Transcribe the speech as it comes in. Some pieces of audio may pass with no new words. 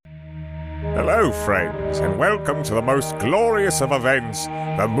Hello, friends, and welcome to the most glorious of events,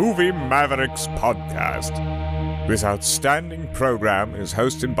 the Movie Mavericks podcast. This outstanding program is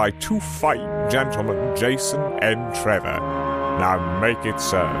hosted by two fine gentlemen, Jason and Trevor. Now make it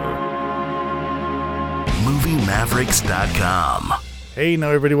so. MovieMavericks.com. Hey, now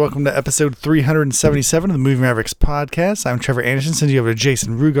everybody, welcome to episode 377 of the Movie Mavericks podcast. I'm Trevor Anderson, sending you over to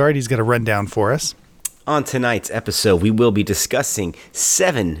Jason Rugard. He's got a rundown for us. On tonight's episode, we will be discussing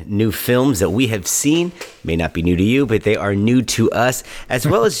 7 new films that we have seen. May not be new to you, but they are new to us, as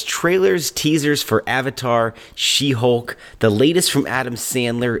well as trailers, teasers for Avatar, She-Hulk, the latest from Adam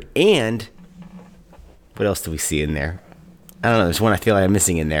Sandler, and what else do we see in there? I don't know. There's one I feel like I'm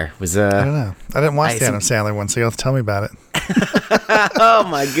missing in there. I don't know. I didn't watch the Adam Sandler one, so you'll have to tell me about it. Oh,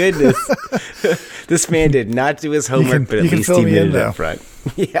 my goodness. This man did not do his homework, but at least he made it up front.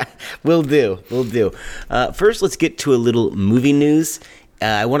 Yeah, will do. First, let's get to a little movie news.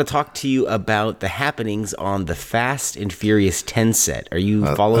 I want to talk to you about the happenings on the Fast and Furious 10 set. Are you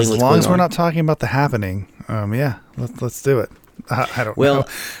following what's going on? As long as we're not talking about the happening, yeah, let's do it. I don't know.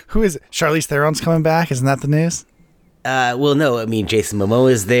 Who is it? Charlize Theron's coming back? Isn't that the news? Well, no. I mean, Jason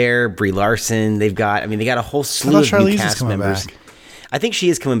Momoa is there. Brie Larson. They got a whole slew of new cast members. Back. I think she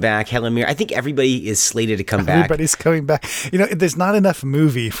is coming back. Helen Mirren. I think everybody is slated to come back. Everybody's coming back. You know, there's not enough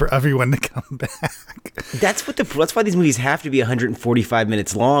movie for everyone to come back. That's why these movies have to be 145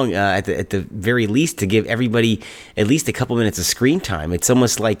 minutes long at the very least, to give everybody at least a couple minutes of screen time. It's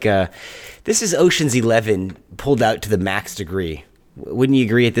almost like this is Ocean's 11 pulled out to the max degree. Wouldn't you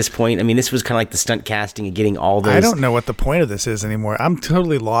agree at this point? I mean, this was kind of like the stunt casting and getting all those. I don't know what the point of this is anymore. I'm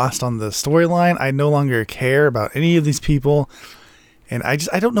totally lost on the storyline. I no longer care about any of these people. And I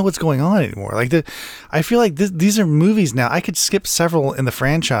don't know what's going on anymore. I feel like these are movies now. I could skip several in the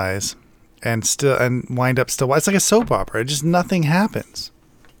franchise and wind up still. It's like a soap opera. Just nothing happens.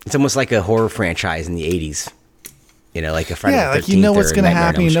 It's almost like a horror franchise in the 80s. You know, like a Friday the 13th. Yeah, like you know what's going to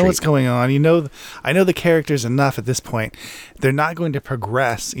happen. You know what's Street. going on. I know the characters enough at this point. They're not going to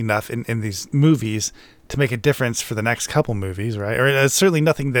progress enough in these movies to make a difference for the next couple movies, right? Or it's certainly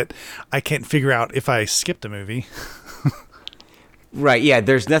nothing that I can't figure out if I skipped a movie. Right, yeah,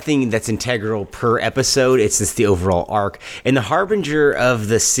 there's nothing that's integral per episode. It's just the overall arc. And the harbinger of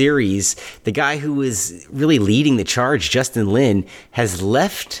the series, the guy who is really leading the charge, Justin Lin, has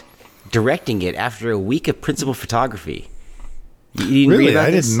left directing it after a week of principal photography. You didn't really? read about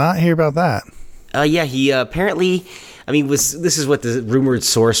I this? did not hear about that. Yeah, he apparently, this is what the rumored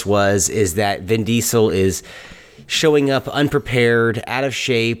source was, is that Vin Diesel is showing up unprepared, out of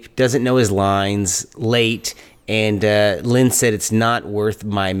shape, doesn't know his lines, late, and Lynn said it's not worth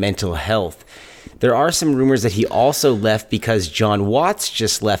my mental health. There are some rumors that he also left because John Watts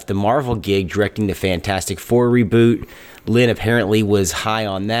just left the Marvel gig directing the Fantastic Four reboot. Lynn apparently was high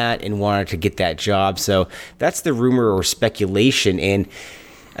on that and wanted to get that job. So that's the rumor or speculation. And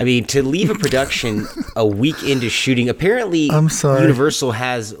I mean, to leave a production a week into shooting, apparently Universal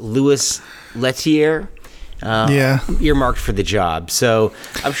has Louis Leterrier earmarked for the job. So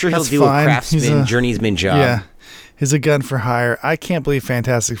I'm sure he'll do a craftsman, journeyman job. Yeah. He's a gun for hire. I can't believe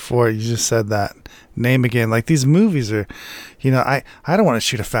Fantastic Four. You just said that name again. Like, these movies are, I don't want to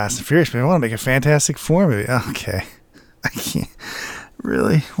shoot a Fast and Furious movie. I want to make a Fantastic Four movie. Okay. I can't.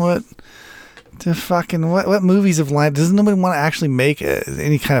 Really? What movies have lined? Doesn't nobody want to actually make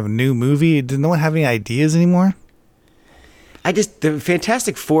any kind of new movie? Does no one have any ideas anymore? The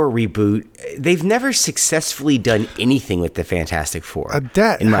Fantastic Four reboot, they've never successfully done anything with the Fantastic Four,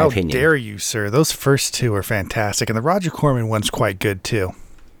 in my opinion. How dare you, sir? Those first two are fantastic, and the Roger Corman one's quite good, too.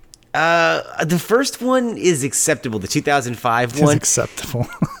 The first one is acceptable. The 2005 one. It's acceptable.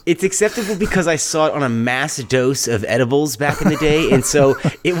 It's acceptable because I saw it on a mass dose of edibles back in the day, and so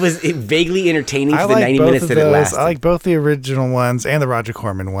it was vaguely entertaining for the 90 minutes that it lasted. I like both the original ones and the Roger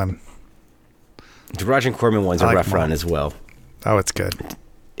Corman one. The Roger Corman one's a rough run as well. Oh, it's good.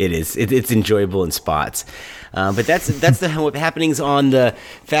 It is. It's enjoyable in spots. But that's the happenings on the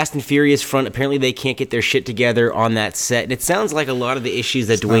Fast and Furious front. Apparently, they can't get their shit together on that set. And it sounds like a lot of the issues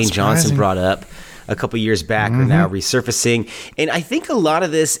that Dwayne Johnson brought up a couple years back are now resurfacing. And I think a lot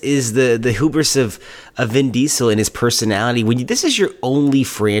of this is the hubris of Vin Diesel and his personality. This is your only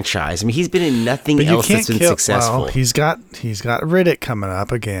franchise. I mean, he's been in nothing else that's been successful. Well, he's got Riddick coming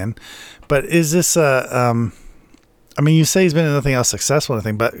up again. But is this you say he's been in nothing else successful or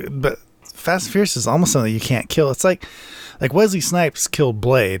anything, but Fast and Furious is almost something you can't kill. It's like Wesley Snipes killed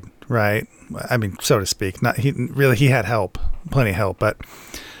Blade, right? I mean, so to speak. He had help, plenty of help, but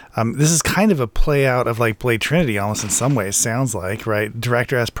this is kind of a play out of like Blade Trinity, almost in some ways. Sounds like, right?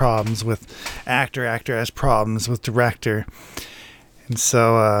 Director has problems with actor, actor has problems with director, and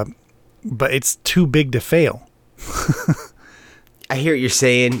so but it's too big to fail. I hear what you're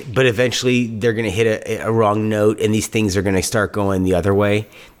saying, but eventually they're going to hit a wrong note, and these things are going to start going the other way.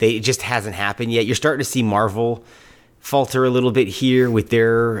 It just hasn't happened yet. You're starting to see Marvel falter a little bit here with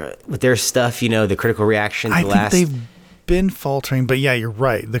their stuff. The critical reaction. I think they've been faltering, but yeah, you're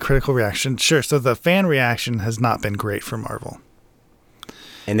right. The critical reaction, sure. So the fan reaction has not been great for Marvel,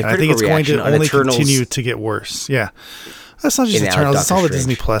 and the I think it's going to only Eternals, continue to get worse. Yeah, that's not just Eternals; it's all the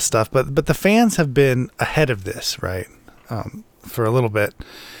Disney Plus stuff. But the fans have been ahead of this, right? For a little bit,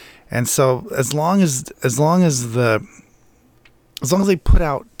 and so as long as they put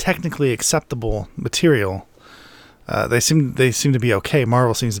out technically acceptable material, they seem to be okay.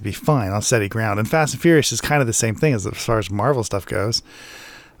 Marvel seems to be fine on steady ground, and Fast and Furious is kind of the same thing as far as Marvel stuff goes.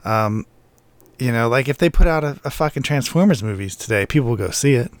 Like if they put out a fucking Transformers movies today, people will go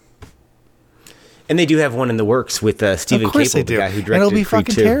see it. And they do have one in the works with Stephen Cable, the guy who directed and it'll be Creed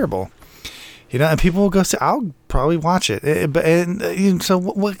fucking 2. terrible. And people will go see. I'll probably watch it. So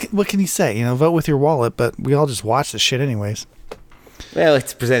what can you say? Vote with your wallet, but we all just watch this shit anyways. Well,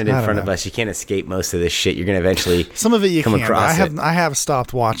 it's presented in front of us. You can't escape most of this shit. You're going to eventually some of it you come can. across I have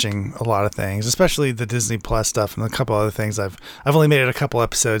stopped watching a lot of things, especially the Disney Plus stuff and a couple other things. I've only made it a couple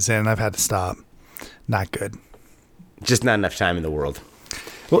episodes in, and I've had to stop. Not good. Just not enough time in the world.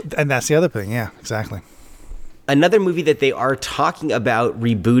 Well, and that's the other thing. Yeah, exactly. Another movie that they are talking about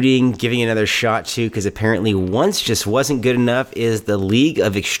rebooting, giving another shot to, because apparently once just wasn't good enough, is The League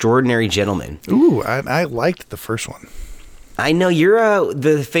of Extraordinary Gentlemen. Ooh, I liked the first one. I know you're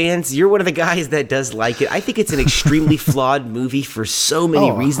the fans. You're one of the guys that does like it. I think it's an extremely flawed movie for so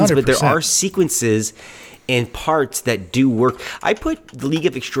many reasons, 100%. but there are sequences and parts that do work. I put The League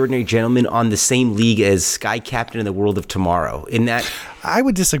of Extraordinary Gentlemen on the same league as Sky Captain and the World of Tomorrow. In that, I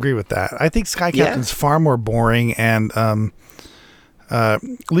would disagree with that. I think Sky Captain's far more boring, and League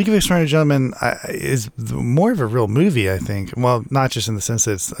of Extraordinary Gentlemen is more of a real movie, I think. Well, not just in the sense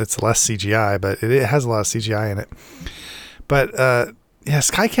that it's less CGI, but it has a lot of CGI in it. But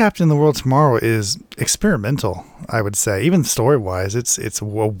Sky Captain and the World of Tomorrow is experimental, I would say. Even story-wise, it's a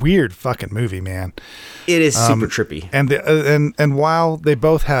weird fucking movie, man. It is super trippy. And while they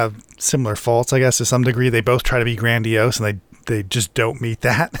both have similar faults, I guess, to some degree, they both try to be grandiose, and they just don't meet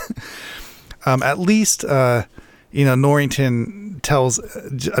that. At least, Norrington tells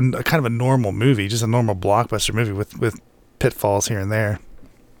kind of a normal movie, just a normal blockbuster movie with pitfalls here and there.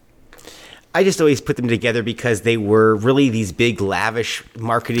 I just always put them together because they were really these big, lavish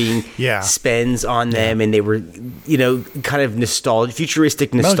marketing spends on them, and they were, kind of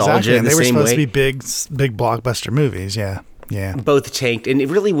futuristic nostalgia in the same way. They were supposed to be big blockbuster movies, yeah. Both tanked, and it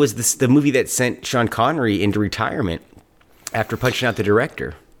really was the movie that sent Sean Connery into retirement after punching out the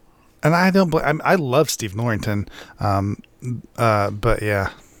director. And I love Steve Norrington, but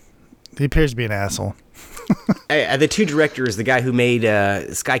yeah, he appears to be an asshole. The two directors, the guy who made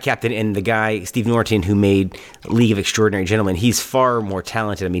Sky Captain and the guy, Steve Norton, who made League of Extraordinary Gentlemen, he's far more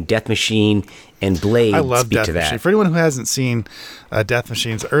talented. I mean, Death Machine and Blade I love speak Death to that. Machine. For anyone who hasn't seen Death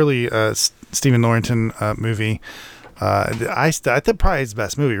Machine's early Stephen Norrington movie, I think probably his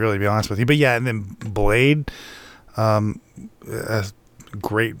best movie, really, to be honest with you. But yeah, and then Blade, a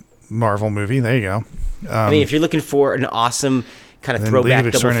great Marvel movie. There you go. I mean, if you're looking for an awesome kind of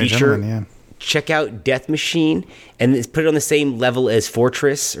throwback double feature, check out Death Machine and put it on the same level as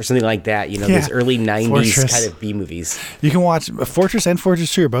Fortress or something like that. Those early 90s Fortress. Kind of B movies. You can watch Fortress and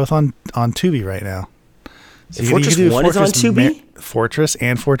Fortress 2 are both on Tubi right now. So Fortress 1 is on Tubi? Fortress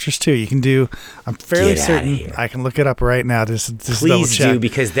and Fortress 2. You can do, I'm fairly certain, I can look it up right now. Just Please do,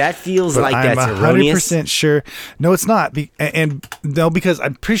 because that feels like that's erroneous. I'm 100% sure. No, it's not. Because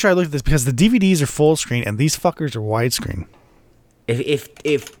I'm pretty sure I looked at this, because the DVDs are full screen and these fuckers are widescreen.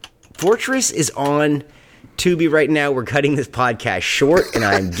 If Fortress is on Tubi right now, we're cutting this podcast short, and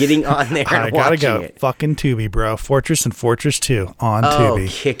I'm getting on there and watching it. Fucking Tubi, bro. Fortress and Fortress 2 on Tubi. Oh,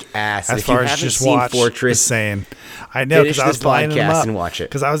 kick ass. As far as just watch Fortress, saying, I know, because I was buying them up and watch it.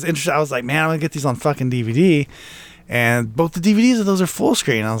 Because I was interested. I was like, man, I'm gonna get these on fucking DVD, and both the DVDs of those are full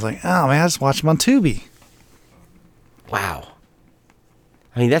screen. I was like, oh man, I just watch them on Tubi. Wow.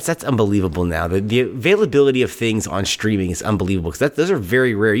 I mean, that's unbelievable now. The availability of things on streaming is unbelievable, because those are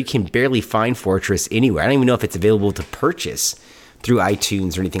very rare. You can barely find Fortress anywhere. I don't even know if it's available to purchase through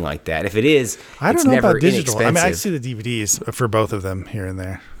iTunes or anything like that. If it is, it's never inexpensive. I mean, I see the DVDs for both of them here and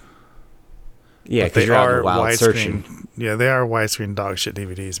there. Yeah, because you're out in the wild searching. Yeah, they are widescreen dog shit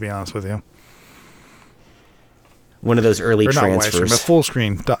DVDs, to be honest with you. One of those early transfers. Not widescreen, but full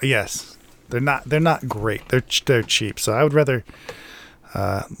screen. Yes. They're not great. They're cheap. So I would rather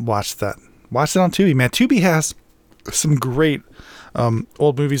watch that. Watch it on Tubi, man. Tubi has some great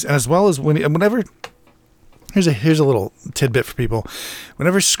old movies, and as well as whenever. Here's a little tidbit for people.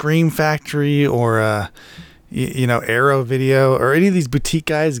 Whenever Scream Factory or Arrow Video or any of these boutique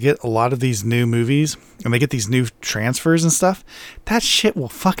guys get a lot of these new movies and they get these new transfers and stuff, that shit will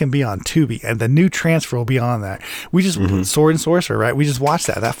fucking be on Tubi, and the new transfer will be on that. We just Sword and Sorcerer, right? We just watched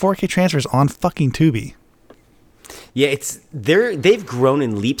that. That 4K transfer is on fucking Tubi. Yeah, they've grown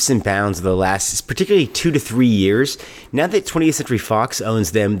in leaps and bounds the last, particularly 2 to 3 years. Now that 20th Century Fox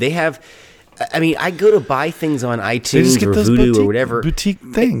owns them, they have. I mean, I go to buy things on iTunes or Vudu or whatever. Boutique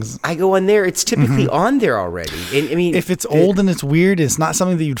things. I go on there. It's typically on there already. And, I mean, if it's old and it's weird, it's not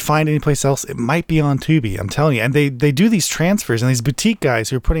something that you'd find anyplace else. It might be on Tubi. I'm telling you. And they do these transfers, and these boutique guys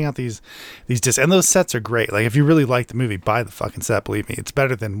who are putting out these discs, and those sets are great. Like, if you really like the movie, buy the fucking set. Believe me, it's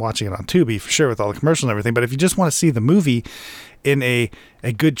better than watching it on Tubi for sure with all the commercials and everything. But if you just want to see the movie in a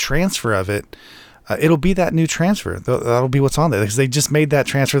good transfer of it. It'll be that new transfer. That'll be what's on there because they just made that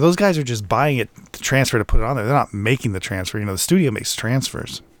transfer. Those guys are just buying it, the transfer, to put it on there. They're not making the transfer. The studio makes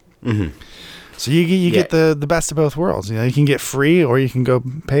transfers. Mm-hmm. So you get the best of both worlds. You can get free or you can go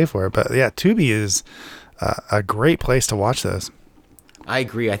pay for it. But yeah, Tubi is a great place to watch this. I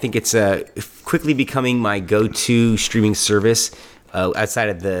agree. I think it's quickly becoming my go-to streaming service outside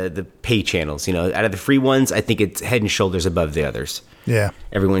of the pay channels. Out of the free ones, I think it's head and shoulders above the others. Yeah.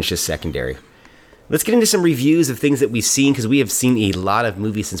 Everyone's just secondary. Let's get into some reviews of things that we've seen, because we have seen a lot of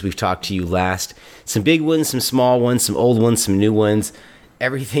movies since we've talked to you last. Some big ones, some small ones, some old ones, some new ones,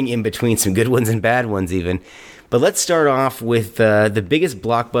 everything in between, some good ones and bad ones even. But let's start off with the biggest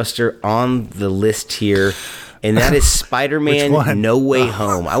blockbuster on the list here, and that is Spider-Man No Way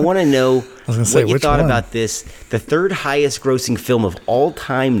Home. I want to know what you thought about this, the third highest grossing film of all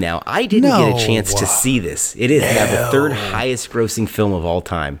time now. I didn't get a chance to see this. It is now the third highest grossing film of all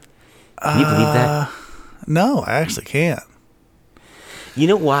time. Can you believe that? No, I actually can't. You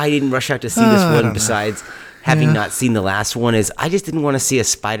know why I didn't rush out to see this one, besides having not seen the last one, is I just didn't want to see a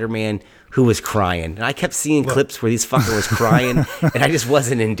Spider-Man who was crying. And I kept seeing clips where this fucker was crying, and I just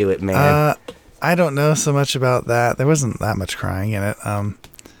wasn't into it, man. I don't know so much about that. There wasn't that much crying in it.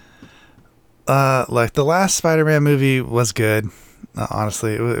 Like the last Spider-Man movie was good.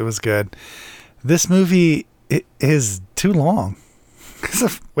 Honestly, it was good. This movie is too long.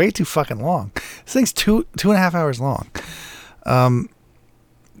 It's way too fucking long. This thing's 2.5 hours long.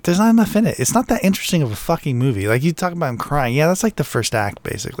 There's not enough in it. It's not that interesting of a fucking movie. Like, you talk about him crying. Yeah, that's like the first act,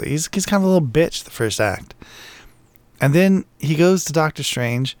 basically. He's kind of a little bitch, the first act. And then he goes to Doctor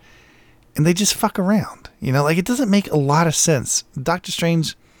Strange, and they just fuck around. Like, it doesn't make a lot of sense. Doctor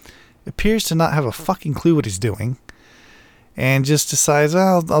Strange appears to not have a fucking clue what he's doing. And just decides,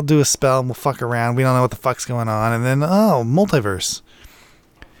 I'll do a spell and we'll fuck around. We don't know what the fuck's going on. And then, multiverse.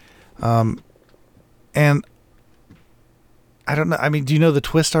 And I don't know. I mean, do you know the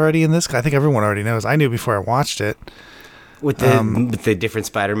twist already in this? I think everyone already knows. I knew before I watched it. With the different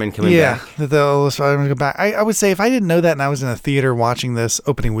Spider-Man coming back? Yeah, the Spider-Man come back. I would say if I didn't know that and I was in a theater watching this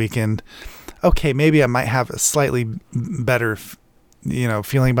opening weekend, okay, maybe I might have a slightly better,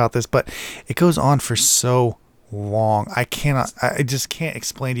 feeling about this. But it goes on for so long. I just can't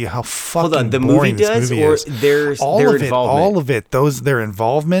explain to you how fucking boring this movie is. Their involvement? All of it. Their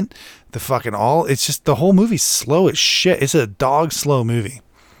involvement, it's just the whole movie's slow as shit. It's a dog slow movie.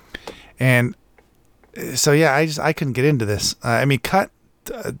 And so, yeah, I couldn't get into this. Cut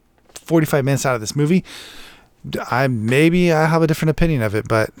 45 minutes out of this movie. I have a different opinion of it,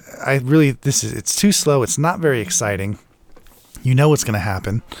 but it's too slow. It's not very exciting. You know what's going to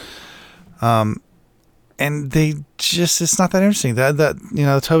happen. And it's not that interesting.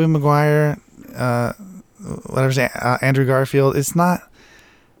 That Tobey Maguire, Andrew Garfield,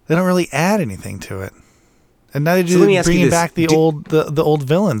 they don't really add anything to it. And now they're bringing back the old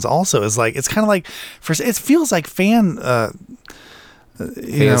villains also. It's kind of like, it feels like fan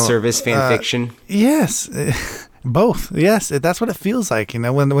service, fan fiction. Yes. Both. Yes. That's what it feels like.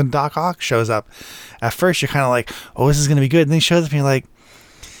 When Doc Ock shows up, at first you're kind of like, oh, this is going to be good. And then he shows up and you're like,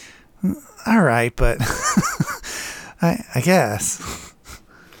 all right, but I guess.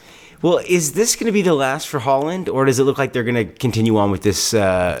 Well, is this going to be the last for Holland, or does it look like they're going to continue on with this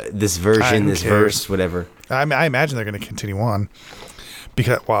version, this verse, whatever? I imagine they're going to continue on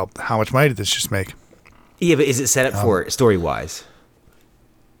because, how much money did this just make? Yeah, but is it set up for it story-wise?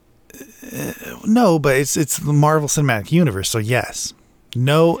 No, but it's the Marvel Cinematic Universe, so yes.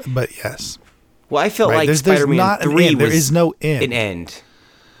 No, but yes. Well, I felt like Spider-Man 3 there is no end. An end.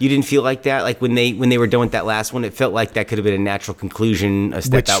 You didn't feel like that? Like when they were done with that last one, it felt like that could have been a natural conclusion, a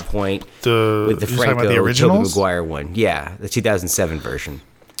step-out point with the Franco, Tobey Maguire one. Yeah, the 2007 version.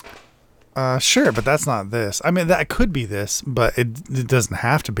 Sure, but that's not this. I mean, that could be this, but it doesn't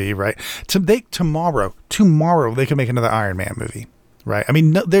have to be, right? Tomorrow they could make another Iron Man movie, right? I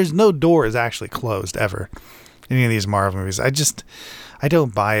mean, there's no door is actually closed ever in any of these Marvel movies. I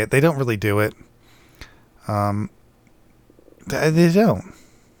don't buy it. They don't really do it. They don't.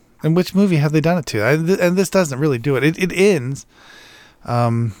 And which movie have they done it to? And this doesn't really do it. It ends,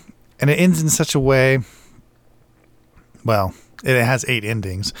 and it ends in such a way. Well, it has 8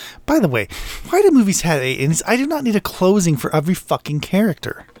 endings. By the way, why do movies have 8 endings? I do not need a closing for every fucking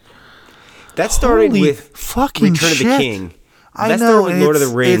character. That started Holy with fucking Return shit. of the King. I That know, started with and Lord of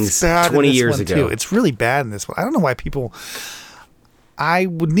the Rings 20 years ago. Too. It's really bad in this one. I don't know why people. I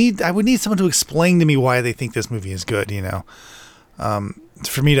would need someone to explain to me why they think this movie is good.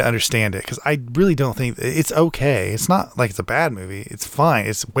 For me to understand it, because I really don't think it's okay. It's not like it's a bad movie. It's fine.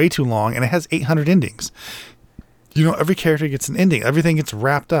 It's way too long, and it has 800 endings. Every character gets an ending. Everything gets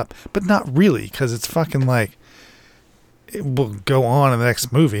wrapped up, but not really, because it's fucking like it will go on in the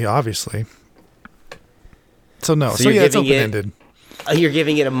next movie, obviously. So no. So yeah, it's open-ended. You're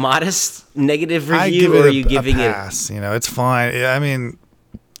giving it a modest negative review, I give or it are you giving a pass. It's fine. I mean,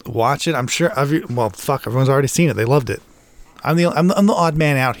 watch it. I'm sure. Everyone's already seen it. They loved it. I'm the odd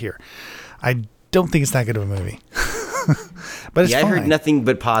man out here. I don't think it's that good of a movie. But it's fine. I heard nothing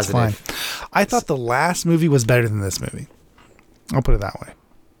but positive. I thought the last movie was better than this movie. I'll put it that way.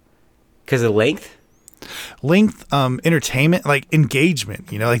 Because of length? Entertainment, like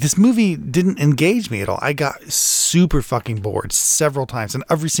engagement. Like this movie didn't engage me at all. I got super fucking bored several times in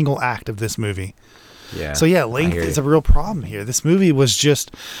every single act of this movie. Yeah. So yeah, length is a real problem here. This movie was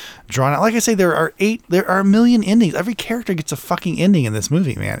just drawn out. Like I say, there are a million endings. Every character gets a fucking ending in this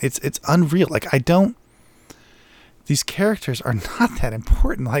movie, man. It's unreal. Like these characters are not that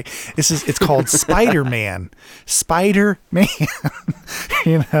important. Like it's called Spider-Man. Spider-Man.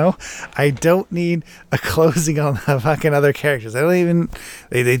 I don't need a closing on the fucking other characters.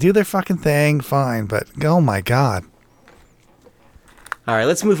 They do their fucking thing, fine, but oh my God. All right,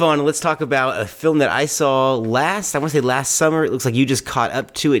 let's move on. Let's talk about a film that I saw last summer. It looks like you just caught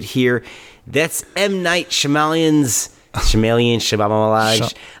up to it here. That's M. Night Shyamalan's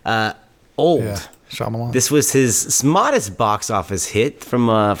Old. Yeah, Shyamalan. This was his modest box office hit from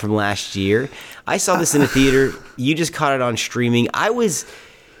last year. I saw this in a theater. You just caught it on streaming. I was.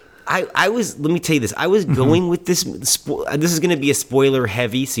 Let me tell you this. I was going with this. This is going to be a spoiler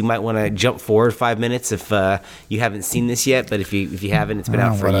heavy, so you might want to jump forward 5 minutes if you haven't seen this yet. But if you haven't, it's been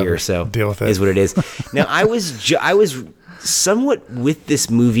out for a year or so. Deal with it. Is what it is. Now I was somewhat with this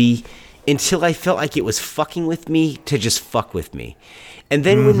movie until I felt like it was fucking with me to just fuck with me, and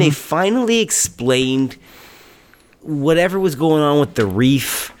then when they finally explained whatever was going on with the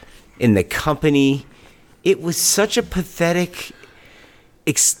reef in the company, it was such a pathetic.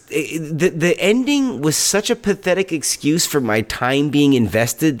 The ending was such a pathetic excuse for my time being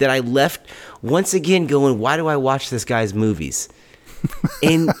invested that I left once again going, why do I watch this guy's movies?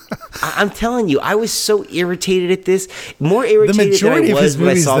 And I'm telling you, I was so irritated at this. More irritated than I was when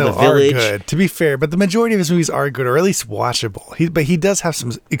I saw The Village. Are good, to be fair, but the majority of his movies are good, or at least watchable. But he does have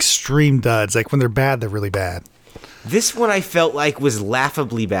some extreme duds. Like when they're bad, they're really bad. This one I felt like was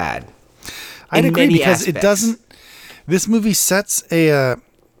laughably bad. I'd agree because it doesn't. This movie this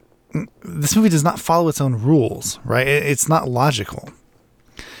movie does not follow its own rules, right? It's not logical.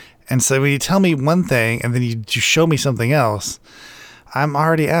 And so when you tell me one thing and then you show me something else, I'm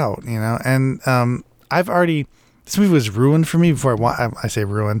already out, And this movie was ruined for me before I say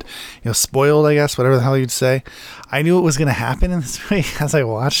ruined, spoiled, I guess, whatever the hell you'd say. I knew what was going to happen in this movie as I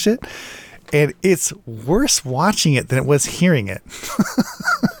watched it. And it's worse watching it than it was hearing it.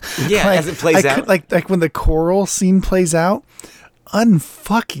 Yeah, as it plays out. Like when the choral scene plays out,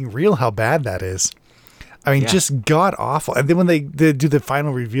 unfucking real how bad that is. I mean, just god awful. And then when they do the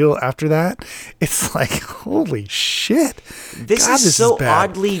final reveal after that, it's like, holy shit. This is so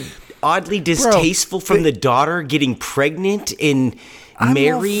oddly distasteful. Bro, from the daughter getting pregnant and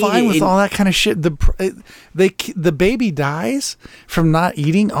Mary. I'm fine with all that kind of shit. The baby dies from not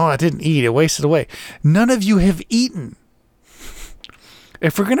eating. Oh, I didn't eat. It wasted away. None of you have eaten.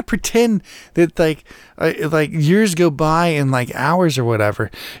 If we're gonna pretend that like years go by in like hours or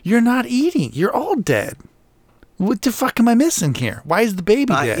whatever, you're not eating. You're all dead. What the fuck am I missing here? Why is the baby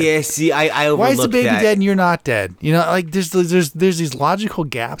dead? Yeah, see, I overlooked that. Why is the baby dead and you're not dead? Like there's these logical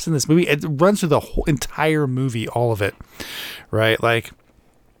gaps in this movie. It runs through the whole entire movie, all of it, right? Like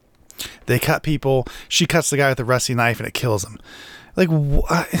they cut people. She cuts the guy with the rusty knife and it kills him. Like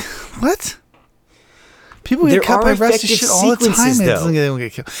what? People get caught by rusty shit all the time. They don't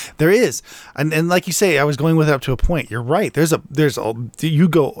get killed. There is, and like you say, I was going with it up to a point. You're right.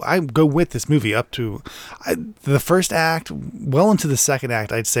 I go with this movie up to the first act, well into the second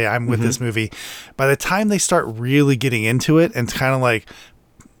act. I'd say I'm with this movie. By the time they start really getting into it and kind of like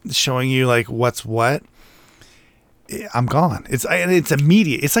showing you like what's what, I'm gone. It's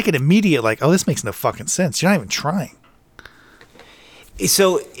immediate. It's like an immediate like, oh, this makes no fucking sense. You're not even trying.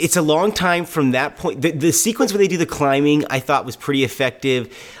 So it's a long time from that point. The sequence where they do the climbing, I thought was pretty effective.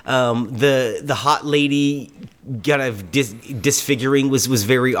 The hot lady kind of disfiguring was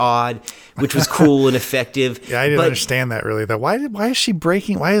very odd, which was cool and effective. Yeah, I didn't understand that really. Though, why is she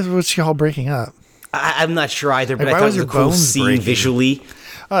breaking? Was she all breaking up? I'm not sure either, but like, I thought it was a cool scene breaking? Visually.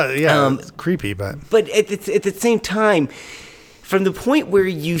 It's creepy, but at the same time. From the point where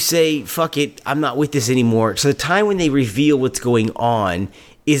you say, fuck it, I'm not with this anymore, to the time when they reveal what's going on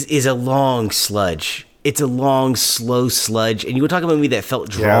is a long sludge. It's a long, slow sludge. And you were talking about a movie that felt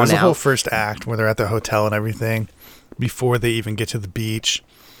drawn out. Yeah, it was the whole first act where they're at the hotel and everything before they even get to the beach.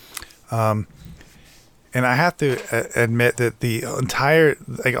 And I have to admit that the entire,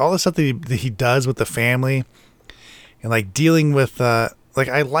 like all the stuff that he does with the family and like dealing with, like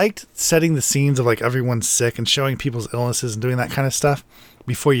I liked setting the scenes of like everyone's sick and showing people's illnesses and doing that kind of stuff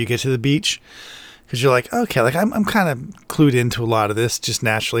before you get to the beach, because you're like, okay, like I'm kind of clued into a lot of this just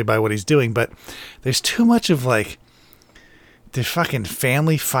naturally by what he's doing, but there's too much of like the fucking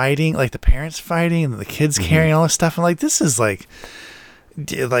family fighting, like the parents fighting and the kids carrying all this stuff, and like this is like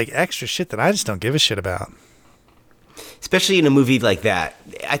extra shit that I just don't give a shit about. Especially in a movie like that.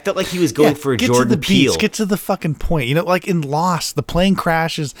 I felt like he was going for a Jordan Peele. Get to the fucking point. You know, like in Lost, the plane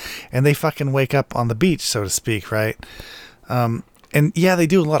crashes and they fucking wake up on the beach, so to speak, right? And yeah, they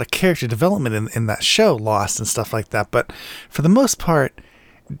do a lot of character development in that show, Lost and stuff like that. But for the most part,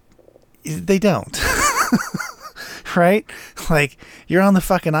 they don't. Right? Like, you're on the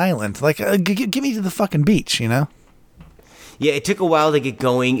fucking island. Like, get me to the fucking beach, you know? Yeah, it took a while to get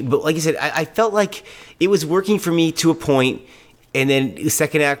going, but like I said, I felt like it was working for me to a point, and then the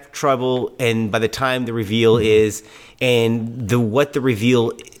second act trouble, and by the time the reveal is, and the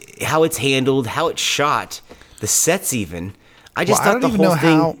reveal, how it's handled, how it's shot, the sets even, I just thought the whole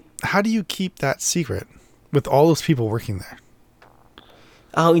thing. How do you keep that secret with all those people working there?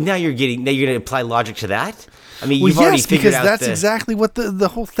 Oh, now you're going to apply logic to that? I mean, you've already figured out that's exactly what the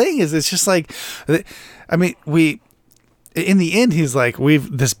whole thing is. It's just like, I mean, in the end, he's like,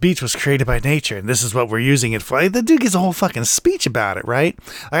 this beach was created by nature, and this is what we're using it for. The dude gives a whole fucking speech about it, right?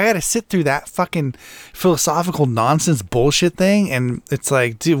 I got to sit through that fucking philosophical nonsense bullshit thing, and it's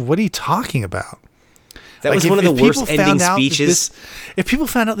like, dude, what are you talking about? That was one of the worst ending speeches. If people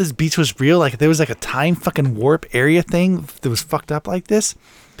found out this beach was real, like there was like a time fucking warp area thing that was fucked up like this,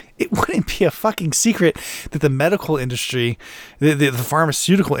 it wouldn't be a fucking secret that the medical industry, the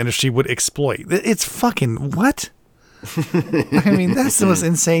pharmaceutical industry would exploit. It's fucking what? I mean, that's the most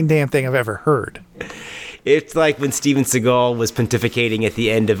insane damn thing I've ever heard. It's like when Steven Seagal was pontificating at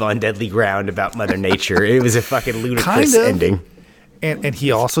the end of On Deadly Ground about Mother Nature. It was a fucking ludicrous ending. And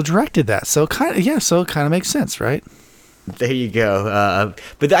he also directed that. So it kind of makes sense, right? There you go.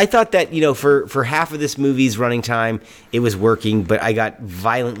 But I thought that, for half of this movie's running time, it was working, but I got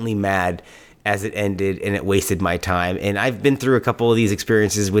violently mad as it ended, and it wasted my time. And I've been through a couple of these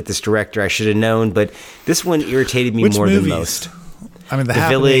experiences with this director I should have known, but this one irritated me more than most. I mean, the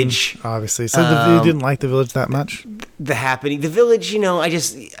Village, obviously. So you didn't like The Village that much? The Happening. The Village, I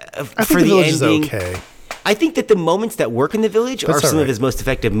just... I think The Village is okay. I think that the moments that work in The Village are some of his most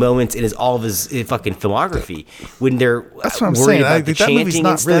effective moments in all of his fucking filmography. When they're that's what I'm saying. I think that movie's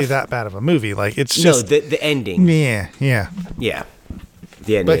not really that bad of a movie. Like it's just the ending. Yeah.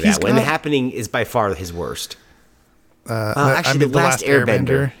 The ending of that one. The Happening is by far his worst. Actually, The Last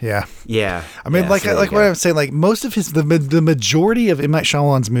Airbender. Yeah. I mean, like what I'm saying, like most of the majority of M. Night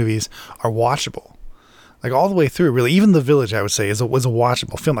Shyamalan's movies are watchable, like all the way through. Really, even The Village, I would say, was a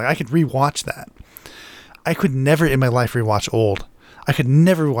watchable film. Like I could rewatch that. I could never in my life rewatch Old. I could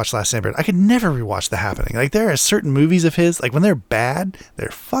never rewatch Last Airbender. I could never rewatch The Happening. Like there are certain movies of his, like when they're bad, they're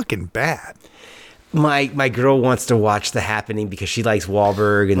fucking bad. My girl wants to watch The Happening because she likes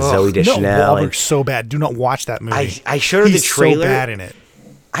Wahlberg and Zooey Deschanel. No, Wahlberg's so bad. Do not watch that movie. I showed her the trailer. He's so bad in it.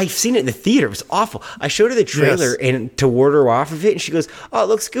 I've seen it in the theater. It was awful. I showed her the trailer and to ward her off of it, and she goes, "Oh, it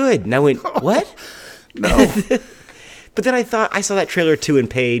looks good." And I went, "What?" No. But then I thought I saw that trailer too and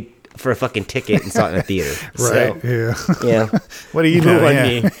paid for a fucking ticket and saw it in the theater. Right. So, yeah. What do you know?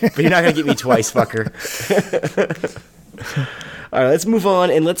 Me. But you're not gonna get me twice, fucker. All right, let's move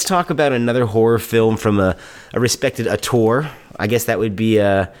on and let's talk about another horror film from a respected auteur. I guess that would be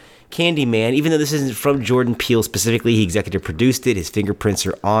Candyman, even though this isn't from Jordan Peele specifically, he executive produced it. His fingerprints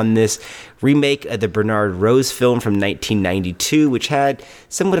are on this remake of the Bernard Rose film from 1992, which had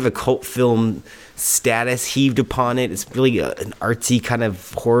somewhat of a cult film status heaved upon it. It's really an artsy kind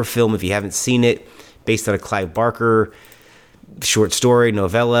of horror film if you haven't seen it, based on a Clive Barker short story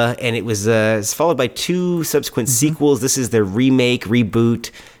novella, and it was it's followed by 2 subsequent sequels. This is the remake,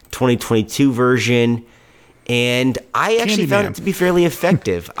 reboot, 2022 version. And I actually found it to be fairly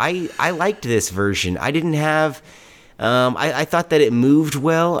effective. I liked this version. I didn't have... I thought that it moved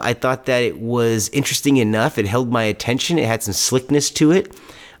well. I thought that it was interesting enough. It held my attention. It had some slickness to it.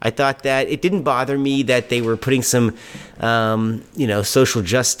 I thought that it didn't bother me that they were putting some, social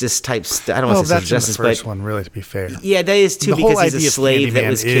justice type stuff. I don't want to say social justice, but... the first one, really, to be fair. Yeah, that is too, because he's a slave that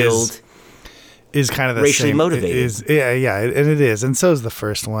was killed. Is kind of the racially same, motivated. And it is. And so is the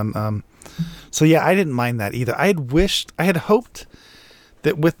first one. So yeah, I didn't mind that either. I had hoped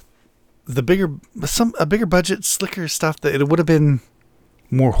that with a bigger budget, slicker stuff, that it would have been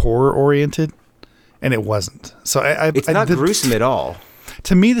more horror oriented, and it wasn't. So it's not gruesome at all.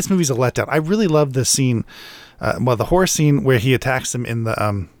 To me, this movie's a letdown. I really love the scene, the horror scene where he attacks him in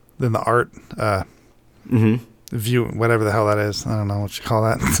the art view, whatever the hell that is. I don't know what you call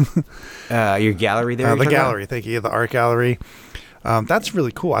that. Your gallery there. The gallery, thank you. The art gallery. That's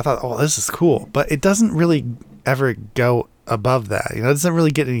really cool. I thought, oh, this is cool, but it doesn't really ever go above that. It doesn't really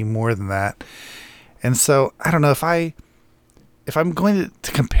get any more than that. And so I don't know if I'm going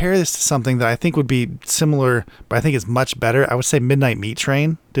to compare this to something that I think would be similar, but I think is much better. I would say Midnight Meat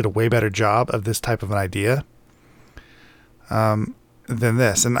Train did a way better job of this type of an idea than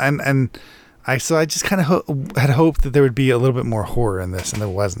this. And I just kind of had hoped that there would be a little bit more horror in this, and there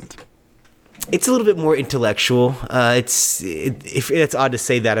wasn't. It's a little bit more intellectual. It's odd to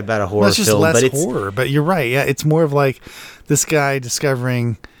say that about a horror film, less but it's horror. But you're right. Yeah, it's more of like this guy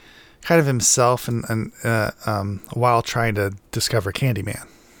discovering kind of himself and while trying to discover Candyman.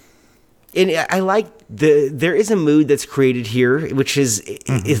 And I like there is a mood that's created here, which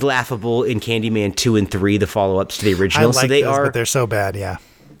is laughable in Candyman 2 and 3, the follow-ups to the original. I like those, but they're so bad. Yeah.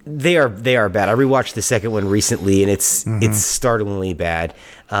 They are bad. I rewatched the second one recently, and it's startlingly bad.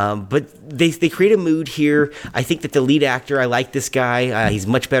 But they create a mood here. I think that the lead actor, I like this guy. He's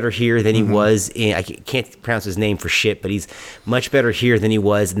much better here than he was in. I can't pronounce his name for shit, but he's much better here than he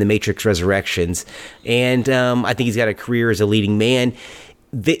was in The Matrix Resurrections. And I think he's got a career as a leading man.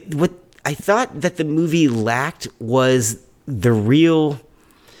 What I thought that the movie lacked was the real,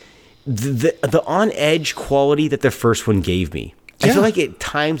 the on edge quality that the first one gave me. Yeah. I feel like at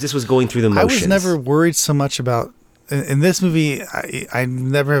times this was going through the motions. I was never worried so much about, in this movie, I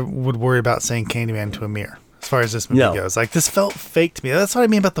never would worry about saying Candyman to a mirror as far as this movie goes. Like, this felt fake to me. That's what I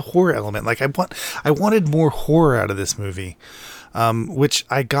mean about the horror element. Like, I wanted more horror out of this movie, which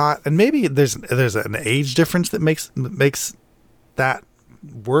I got. And maybe there's an age difference that makes that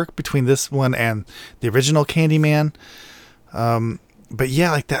work between this one and the original Candyman. But yeah,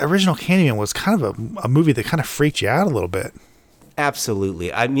 like the original Candyman was kind of a movie that kind of freaked you out a little bit.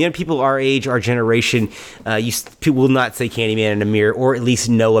 Absolutely. I mean, people our age, our generation, people will not say Candyman in a mirror, or at least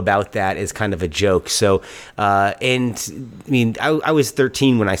know about that as kind of a joke. So, and I mean, I was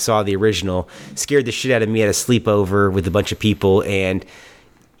 13 when I saw the original, scared the shit out of me at a sleepover with a bunch of people, and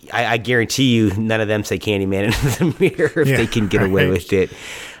I guarantee you none of them say Candyman in the mirror if they can get away with it.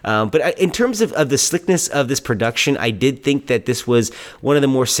 But in terms of the slickness of this production, I did think that this was one of the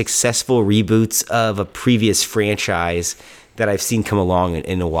more successful reboots of a previous franchise that I've seen come along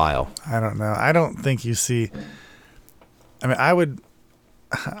in a while. I don't know. I don't think you see. I mean, I would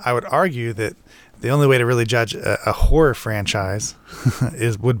argue that the only way to really judge a horror franchise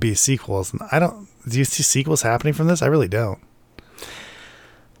would be sequels. And do you see sequels happening from this? I really don't.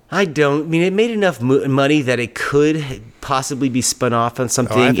 I don't. I mean, it made enough money that it could possibly be spun off on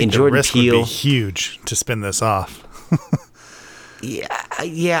something. I think and Jordan the risk Peele would be huge to spin this off. Yeah.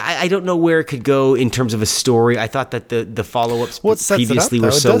 I don't know where it could go in terms of a story. I thought that the follow-ups previously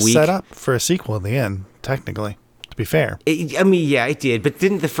were so weak. It does set up for a sequel in the end, technically, to be fair. It did. But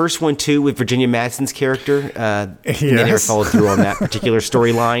didn't the first one, too, with Virginia Madsen's character, they never followed through on that particular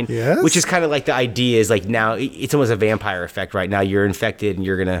storyline? Yes. Which is kind of like the idea is like now it's almost a vampire effect right now. You're infected and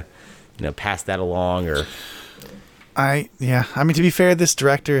you're going to pass that along or... I mean, to be fair, this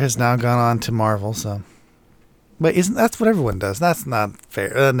director has now gone on to Marvel, so... But that's what everyone does? That's not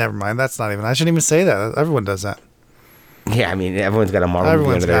fair. Never mind. That's not even... I shouldn't even say that. Everyone does that. Yeah, I mean, everyone's got a Marvel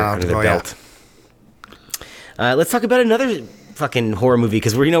movie under their belt. Yeah. Let's talk about another fucking horror movie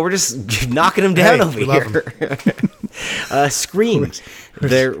because we're just knocking them down over here. Scream,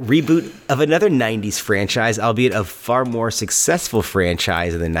 the reboot of another 90s franchise, albeit a far more successful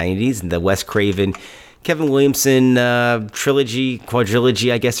franchise in the 90s, the Wes Craven, Kevin Williamson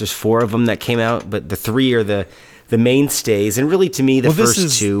quadrilogy. I guess there's 4 of them that came out, but the 3 are the mainstays. And really, to me, the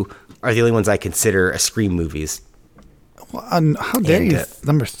first 2 are the only ones I consider Scream movies. Well, how dare you?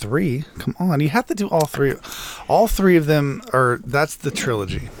 Number 3. Come on, you have to do all 3. All 3 of them that's the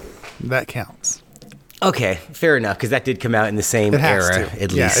trilogy. That counts. Okay, fair enough, because that did come out in the same era,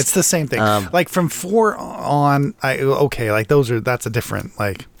 at least. Yeah, it's the same thing. Like from 4 on, like that's a different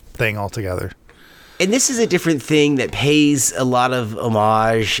like thing altogether. And this is a different thing that pays a lot of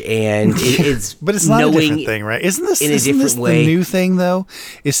homage, and it's but it's not a different thing, right? Isn't this the new thing though?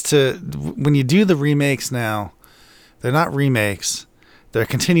 Is to when you do the remakes now, they're not remakes, they're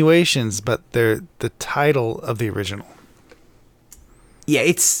continuations, but they're the title of the original. Yeah,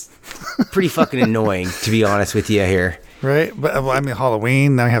 it's pretty fucking annoying, to be honest with you here. Right? But I mean,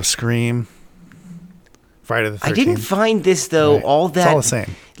 Halloween, now we have Scream, Friday the 13th. I didn't find this, though, right. all that... It's all the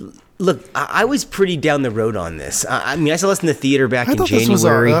same. Look, I was pretty down the road on this. I mean, I saw this in the theater back in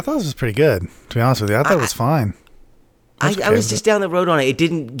January. I thought this was pretty good, to be honest with you. I thought it was fine. I was just down the road on it. It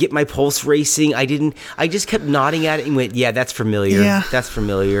didn't get my pulse racing. I just kept nodding at it and went, yeah, that's familiar. Yeah. That's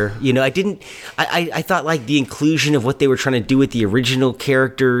familiar. You know, I thought like the inclusion of what they were trying to do with the original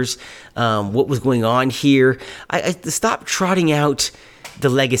characters, what was going on here. I stopped trotting out the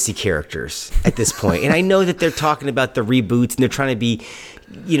legacy characters at this point. And I know that they're talking about the reboots and they're trying to be,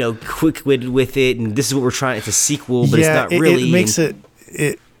 you know, quick-witted with it. And this is what we're trying. It's a sequel, but it's not really. It makes it.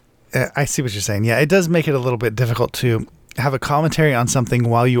 I see what you're saying. Yeah, it does make it a little bit difficult to have a commentary on something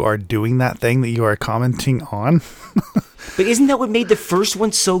while you are doing that thing that you are commenting on. But isn't that what made the first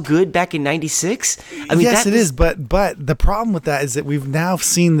one so good back in '96? I mean, yes, it is. But the problem with that is that we've now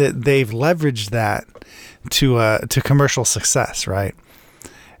seen that they've leveraged that to commercial success, right?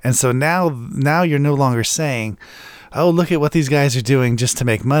 And so now you're no longer saying, "Oh, look at what these guys are doing just to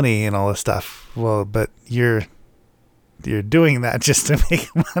make money and all this stuff." Well, but you're doing that just to make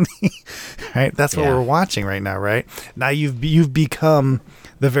money, right? That's what we're watching right now, right? Now you've become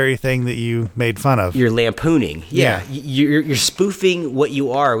the very thing that you made fun of. You're lampooning. Yeah. You're spoofing what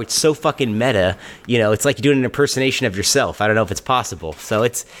you are, which is so fucking meta. You know, it's like you're doing an impersonation of yourself. I don't know if it's possible. So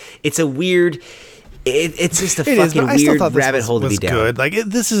it's a weird. It's just a fucking weird rabbit hole to be down. Good. Like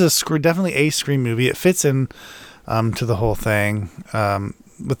this is definitely a Scream movie. It fits in to the whole thing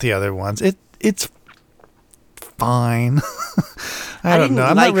with the other ones. It's fine. I don't know.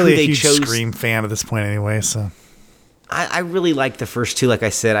 I'm not really a huge Scream fan at this point anyway, so. I really like the first 2. Like I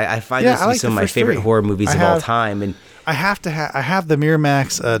said, I find this to be some of my favorite horror movies of all time. And I have the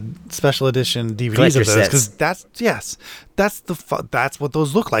Miramax special edition DVDs of those because that's what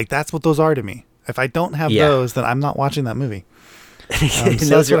those look like. That's what those are to me. If I don't have those, then I'm not watching that movie. So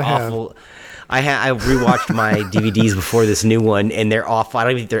those are awful. I rewatched my DVDs before this new one, and they're awful.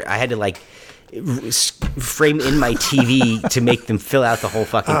 I had to like frame in my TV to make them fill out the whole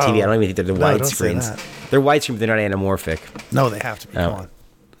fucking TV. I don't even think they're the widescreens. They're widescreen, but they're not anamorphic. No, they have to be. Come on.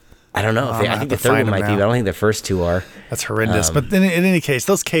 I don't know. I think the third one might be, but I don't think the first 2 are. That's horrendous. But in any case,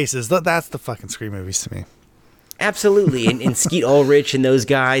 those cases, that's the fucking Scream movies to me. Absolutely. And Skeet Ulrich and those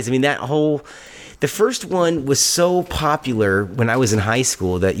guys. I mean, the first one was so popular when I was in high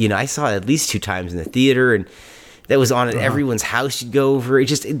school that, you know, I saw it at least 2 times in the theater, and that was on at everyone's house you'd go over.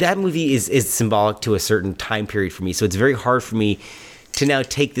 That movie is symbolic to a certain time period for me. So it's very hard for me to now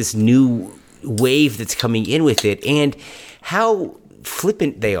take this new wave that's coming in with it and how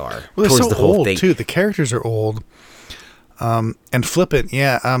flippant they are towards the whole thing. Too. The characters are old. And flippant,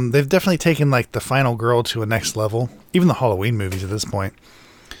 yeah. They've definitely taken like the final girl to a next level. Even the Halloween movies at this point.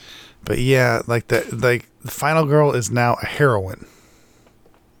 But yeah, the final girl is now a heroine.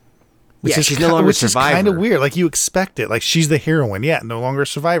 She's no longer a survivor. Which is kind of weird. Like you expect it. Like she's the heroine. Yeah, no longer a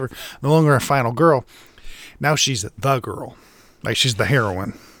survivor. No longer a final girl. Now she's the girl. Like she's the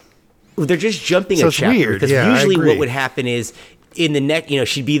heroine. Well, they're just jumping a chapter. Weird. Because usually what would happen is in the next,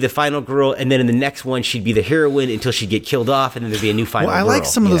 she'd be the final girl, and then in the next one she'd be the heroine until she'd get killed off, and then there'd be a new final girl. I like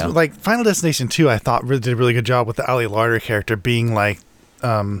some of those, like Final Destination 2. I thought really did a really good job with the Ali Larter character being like,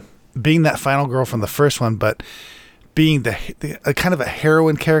 being that final girl from the first one, but being the kind of a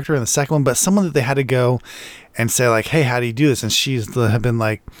heroine character in the second one, but someone that they had to go and say like, hey, how do you do this? And she's have been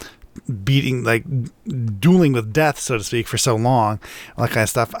like beating, like dueling with death, so to speak, for so long, all that kind of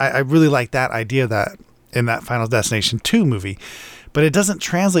stuff. I really like that idea that in that Final Destination 2 movie, but it doesn't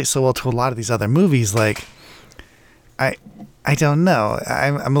translate so well to a lot of these other movies. Like I don't know.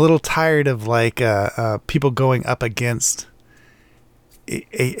 I'm a little tired of like people going up against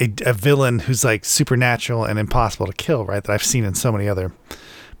a villain who's like supernatural and impossible to kill, right? That I've seen in so many other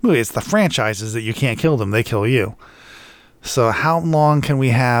movies. It's the franchises that you can't kill them; they kill you. So how long can we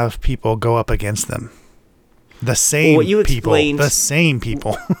have people go up against them? The same people. The same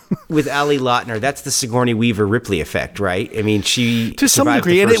people. With Ali Lautner, that's the Sigourney Weaver Ripley effect, right? I mean, she to some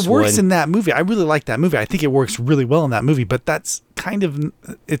degree, and it works in that movie. I really like that movie. I think it works really well in that movie. But that's kind of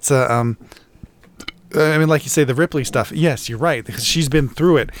it's a. I mean, like you say, the Ripley stuff. Yes, you're right, because she's been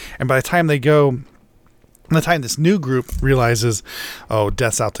through it, and by the time this new group realizes, oh,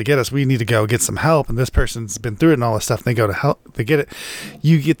 death's out to get us, we need to go get some help, and this person's been through it and all this stuff, and they go to help, they get it.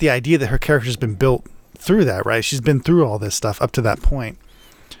 You get the idea that her character's been built through that, right? She's been through all this stuff up to that point,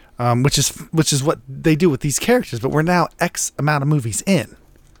 which is what they do with these characters. But we're now X amount of movies in.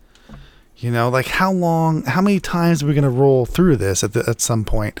 You know, like how many times are we going to roll through this at some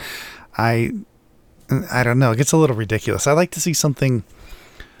point? I don't know. It gets a little ridiculous. I like to see something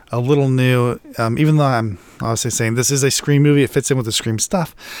a little new, even though I'm obviously saying this is a Scream movie, it fits in with the Scream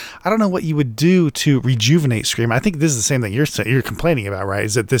stuff. I don't know what you would do to rejuvenate Scream. I think this is the same thing you're complaining about, right?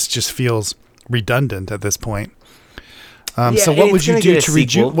 Is that this just feels redundant at this point. So what would you do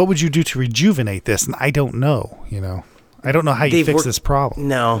to rejuvenate this? And I don't know, you know. I don't know how you fix this problem.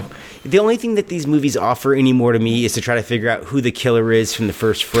 No. The only thing that these movies offer anymore to me is to try to figure out who the killer is from the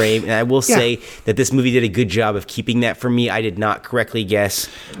first frame. And I will say that this movie did a good job of keeping that from me. I did not correctly guess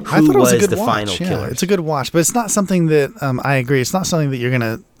who was the final killer. It's a good watch, but it's not something that, I agree, it's not something that you're going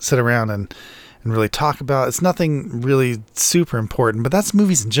to sit around and really talk about. It's nothing really super important, but that's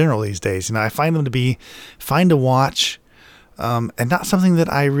movies in general these days. You know, I find them to be fine to watch, and not something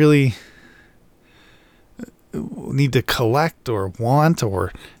that I really need to collect or want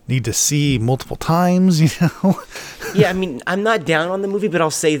or need to see multiple times, you know? Yeah, I mean, I'm not down on the movie, but I'll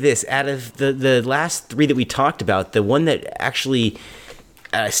say this. Out of the last three that we talked about, the one that actually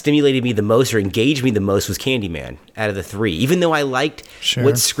stimulated me the most or engaged me the most was Candyman out of the three. Even though I liked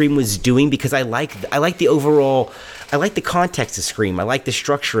what Scream was doing, because I like the overall, I like the context of Scream. I like the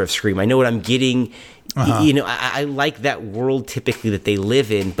structure of Scream. I know what I'm getting. You know, I like that world typically that they live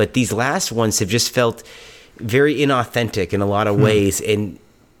in, but these last ones have just felt very inauthentic in a lot of ways, and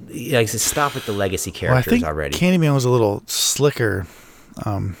like I said, stop with the legacy characters I think already. Candyman was a little slicker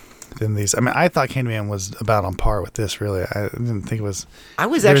than these. I mean, I thought Candyman was about on par with this. Really, I didn't think it was. I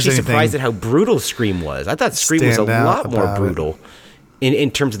was actually surprised at how brutal Scream was. I thought Scream was a lot more brutal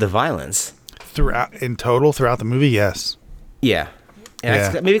in terms of the violence throughout the movie. Yes. Yeah.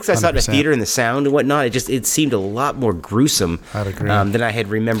 And maybe because I saw it in a theater and the sound and whatnot, it seemed a lot more gruesome than I had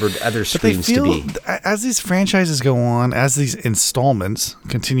remembered other Screams to be. As these franchises go on, as these installments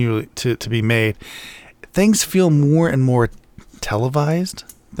continue to be made, things feel more and more televised.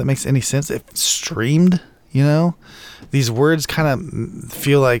 If that makes any sense. If streamed, you know, these words kind of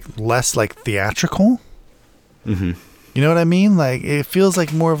feel like less like theatrical. Mm-hmm. You know what I mean? Like it feels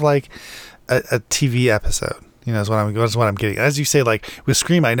like more of like a TV episode. You know, that's what I'm getting. As you say, like with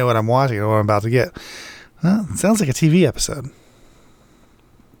Scream, I know what I'm watching, I know what I'm about to get. Well, it sounds like a TV episode.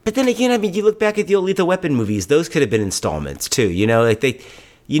 But then again, I mean, you look back at the old Lethal Weapon movies; those could have been installments too. You know, like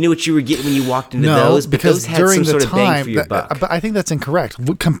you knew what you were getting when you walked into those. But those had some sort of bang for your buck. But I think that's incorrect.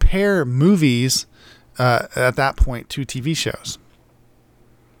 Compare movies at that point to TV shows.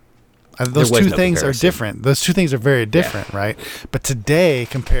 Those two things are different. Those two things are very different, right? But today,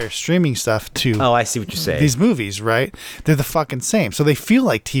 compare streaming stuff to I see what you're saying. These movies, right? They're the fucking same. So they feel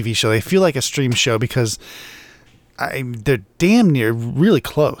like TV show. They feel like a stream show because they're damn near really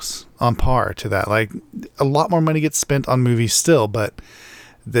close on par to that. Like a lot more money gets spent on movies still, but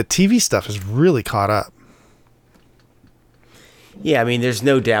the TV stuff is really caught up. Yeah, I mean, there's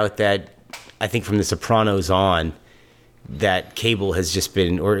no doubt that I think from The Sopranos on, that cable has just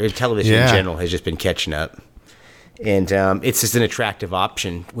been, or television in general, has just been catching up. And it's just an attractive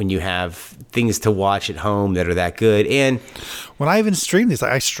option when you have things to watch at home that are that good. And when I even stream these,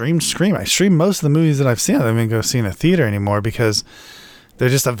 like I streamed Scream. I stream most of the movies that I've seen. I don't even go see in a theater anymore because they're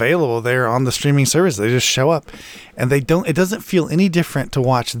just available there on the streaming service. They just show up, and it doesn't feel any different to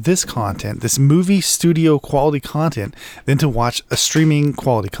watch this content, this movie studio quality content, than to watch a streaming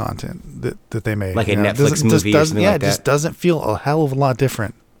quality content that they made. Like a Netflix movie or something like that. It just doesn't feel a hell of a lot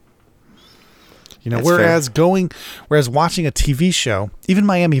different. You know, whereas watching a TV show, even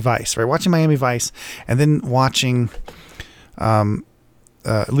Miami Vice, right? Watching Miami Vice and then watching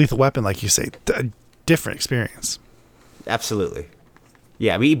Lethal Weapon, like you say, a different experience. Absolutely.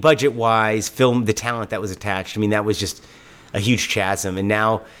 Yeah, I mean, budget-wise, the talent that was attached, I mean, that was just a huge chasm. And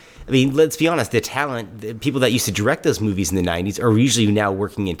now, I mean, let's be honest, the people that used to direct those movies in the 90s are usually now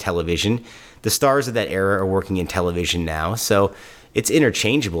working in television. The stars of that era are working in television now. So it's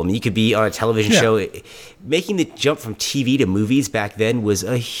interchangeable. I mean, you could be on a television show. Making the jump from TV to movies back then was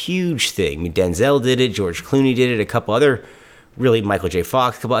a huge thing. I mean, Denzel did it, George Clooney did it, a couple other, really Michael J.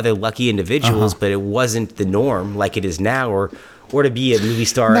 Fox, a couple other lucky individuals, but it wasn't the norm like it is now, or to be a movie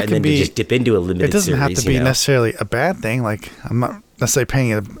star and then to just dip into a limited series. It doesn't have to be necessarily a bad thing. Like, I'm not necessarily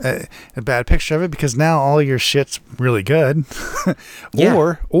painting a bad picture of it, because now all your shit's really good.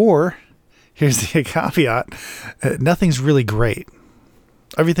 Or here's the caveat: nothing's really great.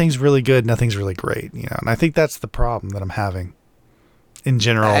 Everything's really good. Nothing's really great. You know, and I think that's the problem that I'm having in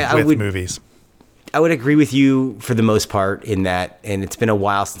general with movies. I would agree with you for the most part in that, and it's been a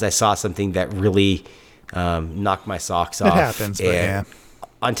while since I saw something that really knocked my socks off. It happens, but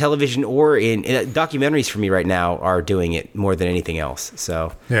on television or in documentaries for me right now are doing it more than anything else.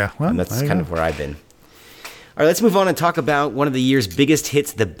 So that's kind of where I've been. All right, let's move on and talk about one of the year's biggest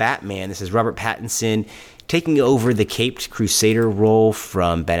hits, The Batman. This is Robert Pattinson taking over the Caped Crusader role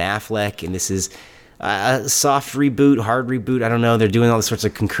from Ben Affleck, and this is a soft reboot, hard reboot. I don't know. They're doing all sorts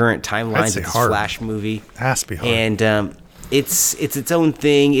of concurrent timelines of this Flash movie. It has to be hard. And it's its own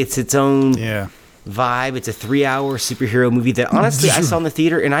thing. It's its own vibe. It's a 3-hour superhero movie that honestly I saw in the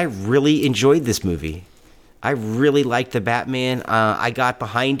theater, and I really enjoyed this movie. I really liked the Batman. I got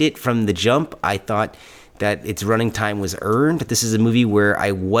behind it from the jump. I thought that its running time was earned. This is a movie where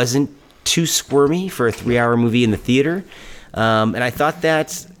I wasn't too squirmy for a 3-hour movie in the theater. And I thought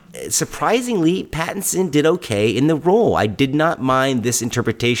that surprisingly, Pattinson did okay in the role. I did not mind this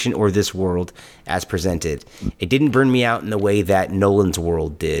interpretation or this world as presented. It didn't burn me out in the way that Nolan's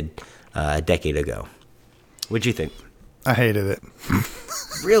world did a decade ago. What'd you think? I hated it.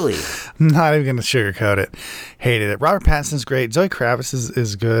 Really? I'm not even going to sugarcoat it. Hated it. Robert Pattinson's great. Zoe Kravitz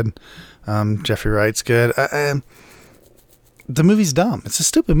is good. Jeffrey Wright's good. The movie's dumb. It's a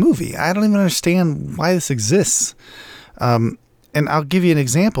stupid movie. I don't even understand why this exists. And I'll give you an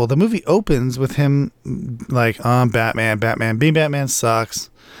example. The movie opens with him like, Batman. Being Batman sucks.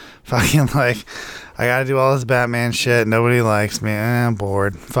 Fucking like, I gotta do all this Batman shit. Nobody likes me. I'm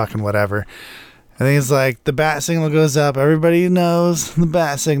bored. Fucking whatever. And then he's like, the bat signal goes up. Everybody knows the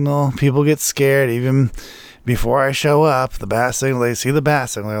bat signal. People get scared even before I show up. The bat signal, they see the bat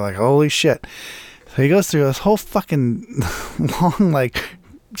signal. They're like, holy shit. So he goes through this whole fucking long like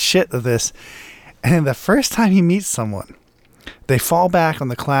shit of this. And the first time he meets someone, they fall back on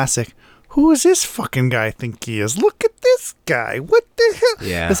the classic, who is this fucking guy think he is? Look at this guy. What the hell?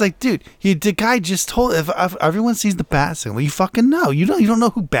 Yeah. It's like, dude, the guy just told, if everyone sees the bat signal, you fucking know. You don't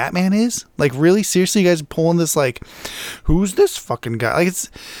know who Batman is? Like, really? Seriously, you guys are pulling this, like, who's this fucking guy? Like,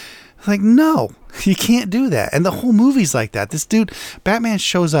 it's like, no, you can't do that. And the whole movie's like that. This dude, Batman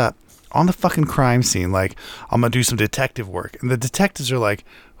shows up on the fucking crime scene, like, I'm going to do some detective work. And the detectives are like,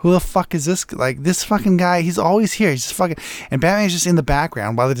 who the fuck is this? Like, this fucking guy, he's always here. He's just fucking... And Batman's just in the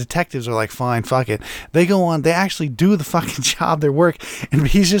background while the detectives are like, fine, fuck it. They go on, they actually do the fucking job, their work. And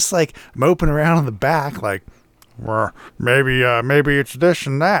he's just like moping around in the back, like, well, maybe it's this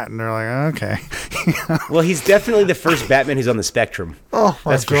and that. And they're like, okay. Well, he's definitely the first Batman who's on the spectrum. Oh,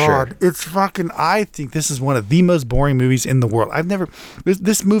 my God. For sure. It's fucking... I think this is one of the most boring movies in the world. I've never...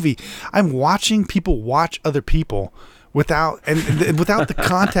 This movie, I'm watching people watch other people without the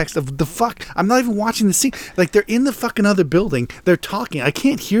context of the fuck. I'm not even watching the scene. Like, they're in the fucking other building. They're talking. I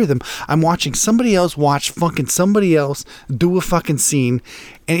can't hear them. I'm watching somebody else watch fucking somebody else do a fucking scene.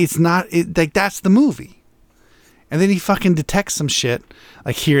 And it's not... like, that's the movie. And then he fucking detects some shit,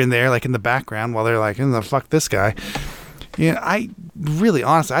 like here and there, like in the background, while they're like, fuck this guy. You know,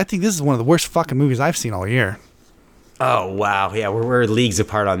 honestly, I think this is one of the worst fucking movies I've seen all year. Oh, wow. Yeah, we're leagues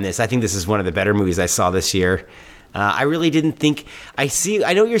apart on this. I think this is one of the better movies I saw this year. I really didn't think... I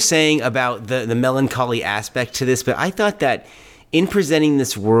know what you're saying about the melancholy aspect to this, but I thought that in presenting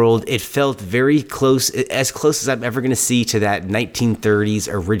this world, it felt very close, as close as I'm ever going to see to that 1930s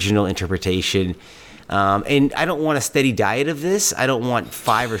original interpretation. And I don't want a steady diet of this. I don't want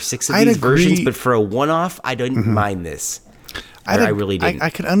 5 or 6 of these versions, but for a one-off, I didn't mind this. I really didn't. I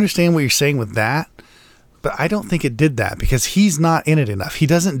could understand what you're saying with that, but I don't think it did that because he's not in it enough. He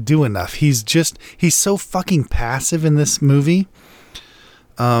doesn't do enough. He's so fucking passive in this movie.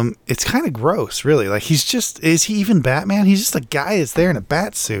 It's kind of gross, really. Like, is he even Batman? He's just a guy that's there in a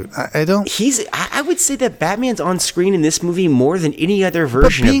bat suit. I would say that Batman's on screen in this movie more than any other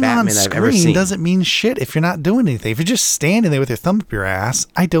version of Batman I've ever seen. But being on screen doesn't mean shit if you're not doing anything. If you're just standing there with your thumb up your ass,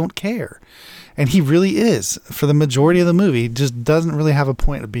 I don't care. And he really is. For the majority of the movie, just doesn't really have a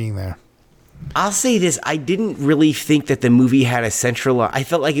point of being there. I'll say this. I didn't really think that the movie had a central... I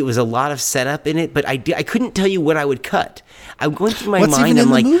felt like it was a lot of setup in it, but I couldn't tell you what I would cut. I'm going through my what's mind. even in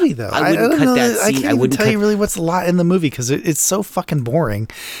I'm like, the movie, though? I wouldn't cut that scene. I can't even tell you really what's a lot in the movie because it's so fucking boring.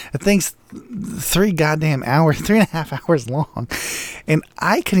 The thing's 3.5 hours long, and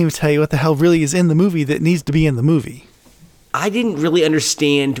I couldn't even tell you what the hell really is in the movie that needs to be in the movie. I didn't really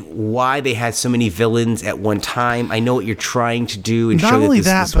understand why they had so many villains at one time. I know what you're trying to do and show that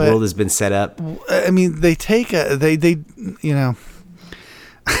this world has been set up. I mean, they take they you know.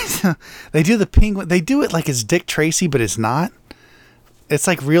 They do the penguin. They do it like it's Dick Tracy, but it's not. It's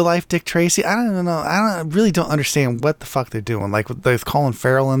like real life Dick Tracy. I don't know. I really don't understand what the fuck they're doing. Like there's Colin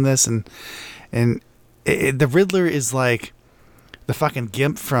Farrell in this, and the Riddler is like the fucking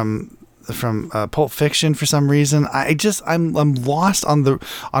Gimp from Pulp Fiction for some reason. I'm lost on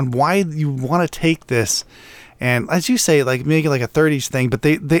why you want to take this. And as you say, like make it like a 30s thing, but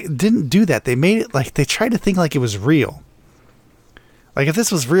they didn't do that. They made it like they tried to think like it was real. Like, if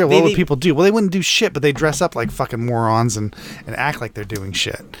this was real, what would people do? Well, they wouldn't do shit, but they dress up like fucking morons and act like they're doing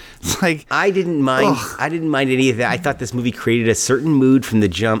shit. It's like... I didn't mind any of that. I thought this movie created a certain mood from the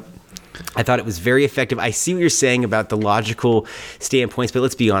jump. I thought it was very effective. I see what you're saying about the logical standpoints, but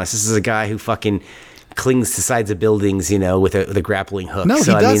let's be honest. This is a guy who fucking clings to sides of buildings, you know, with a grappling hook. No,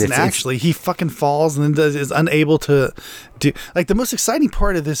 so, he doesn't actually. He fucking falls and then is unable to do... Like, the most exciting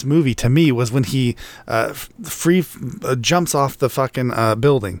part of this movie to me was when he jumps off the fucking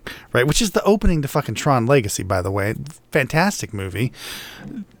building, right? Which is the opening to fucking Tron Legacy, by the way. Fantastic movie.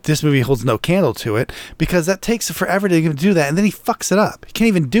 This movie holds no candle to it because that takes forever to do that, and then he fucks it up. He can't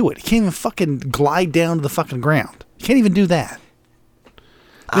even do it. He can't even fucking glide down to the fucking ground. He can't even do that.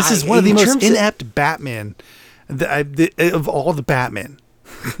 This is one of the most inept Batman of all the Batmen.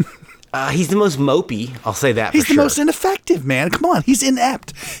 He's the most mopey. I'll say that. He's the most ineffective, man. Come on, he's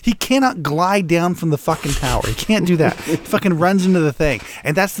inept. He cannot glide down from the fucking tower. He can't do that. He fucking runs into the thing,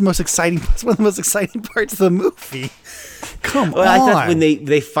 and that's the most exciting. That's one of the most exciting parts of the movie. Come on. I thought when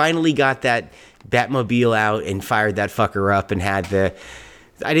they finally got that Batmobile out and fired that fucker up and had the.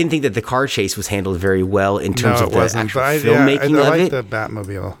 I didn't think that the car chase was handled very well in terms of the actual filmmaking of it. The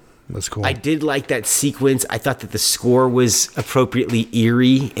Batmobile was cool. I did like that sequence. I thought that the score was appropriately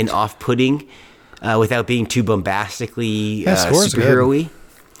eerie and off-putting without being too bombastically superhero-y.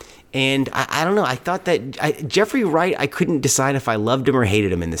 And I don't know. I thought that Jeffrey Wright, I couldn't decide if I loved him or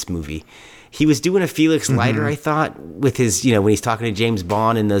hated him in this movie. He was doing a Felix Leiter, I thought, with his, when he's talking to James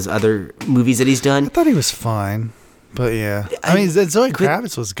Bond and those other movies that he's done. I thought he was fine. But yeah, I mean, Zoe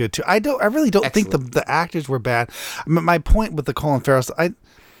Kravitz was good too. I really don't think the actors were bad. My point with the Colin Farrell,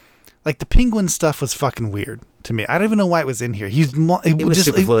 like the penguin stuff was fucking weird to me. I don't even know why it was in here. It was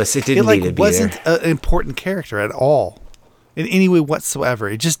superfluous. It didn't need to be wasn't an important character at all in any way whatsoever.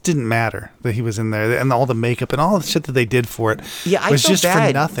 It just didn't matter that he was in there, and all the makeup and all the shit that they did for it. Yeah, I was felt just bad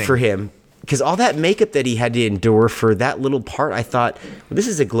for nothing for him. Because all that makeup that he had to endure for that little part, I thought, well, this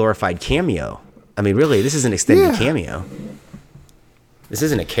is a glorified cameo. I mean, really, this is an extended cameo. This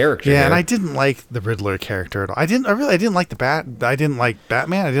isn't a character. Yeah, and I didn't like the Riddler character at all. I didn't like I didn't like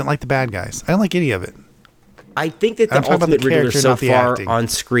Batman. I didn't like the bad guys. I didn't like any of it. I think that the ultimate Riddler so far on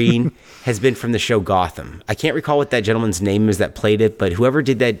screen has been from the show Gotham. I can't recall what that gentleman's name is that played it, but whoever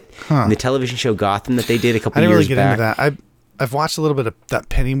did that in the television show Gotham that they did a couple years back. I didn't really get into that. I've watched a little bit of that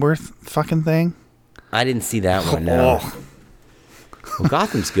Pennyworth fucking thing. I didn't see that one, no. Well,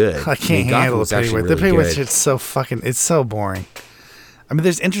 Gotham's good. I can't handle the Pennyworth. The Pennyworth shit's so fucking... It's so boring. I mean,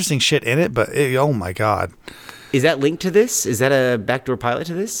 there's interesting shit in it, but oh my God. Is that linked to this? Is that a backdoor pilot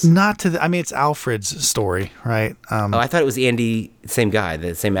to this? Not to I mean, it's Alfred's story, right? I thought it was Andy, same guy,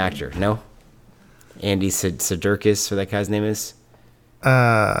 the same actor. No? Andy Serkis, or that guy's name is? No,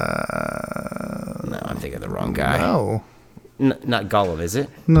 I'm thinking of the wrong guy. No. Not Gollum, is it?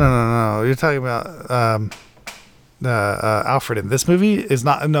 No. You're talking about Alfred in this movie is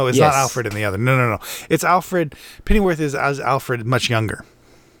not. No, it's not Alfred in the other. No. It's Alfred. Pennyworth is as Alfred, much younger.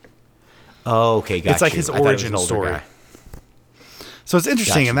 Oh, okay, gotcha. It's like his origin story. Guy. So it's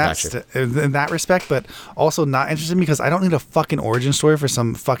interesting in that respect, but also not interesting because I don't need a fucking origin story for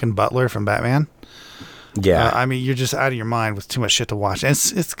some fucking butler from Batman. Yeah, I mean, you're just out of your mind with too much shit to watch, and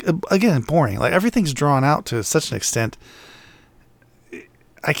it's again boring. Like everything's drawn out to such an extent.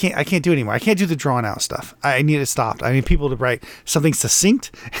 I can't do it anymore. I can't do the drawn out stuff. I need it stopped. I need people to write something succinct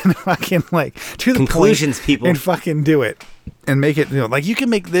and fucking like to the conclusions, people, and fucking do it and make it. Like you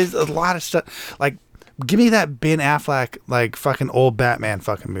can make. There's a lot of stuff. Like give me that Ben Affleck like fucking old Batman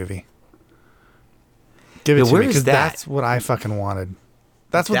fucking movie. Give it to me because that's what I fucking wanted.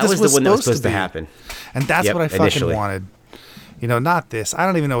 That's what this was supposed to happen, and that's what I fucking wanted. Not this. I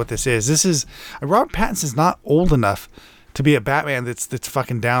don't even know what this is. This is Robert Pattinson's not old enough to be a Batman that's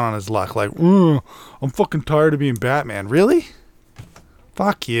fucking down on his luck. Like, I'm fucking tired of being Batman. Really?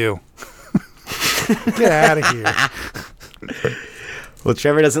 Fuck you. Get out of here. Well,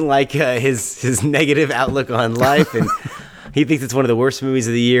 Trevor doesn't like his negative outlook on life, and he thinks it's one of the worst movies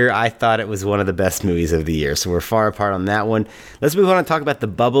of the year. I thought it was one of the best movies of the year, so we're far apart on that one. Let's move on and talk about The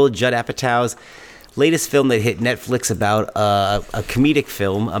Bubble, Judd Apatow's latest film that hit Netflix about a comedic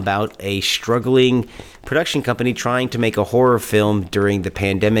film about a struggling production company trying to make a horror film during the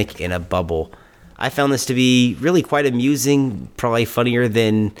pandemic in a bubble. I found this to be really quite amusing, probably funnier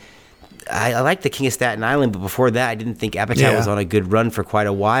than... I like The King of Staten Island, but before that, I didn't think Apatow was on a good run for quite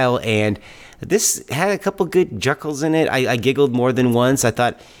a while, and this had a couple good chuckles in it. I giggled more than once. I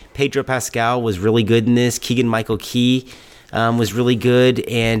thought Pedro Pascal was really good in this. Keegan-Michael Key was really good,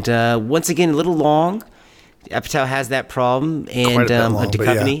 and once again, a little long. Apatow has that problem, and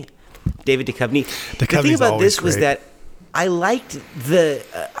Duchovny, David Duchovny. The thing about this was that I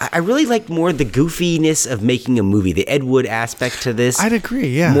really liked more the goofiness of making a movie, the Ed Wood aspect to this. I'd agree,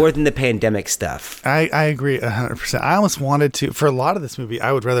 yeah. More than the pandemic stuff. I agree 100%. I almost wanted to, for a lot of this movie,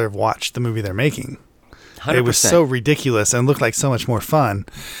 I would rather have watched the movie they're making. 100%. It was so ridiculous and looked like so much more fun.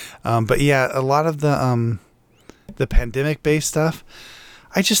 But yeah, a lot of the pandemic-based stuff,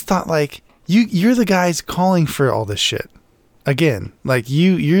 I just thought, like, you're the guys calling for all this shit. Again, like,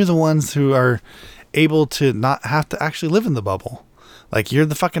 you're the ones who are able to not have to actually live in the bubble. Like, you're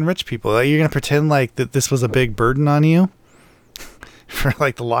the fucking rich people. Like, you're gonna pretend like that this was a big burden on you for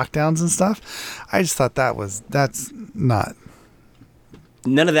like the lockdowns and stuff. I just thought that's not.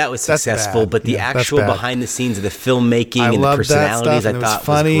 None of that was successful, but the actual behind the scenes of the filmmaking and the personalities, I thought was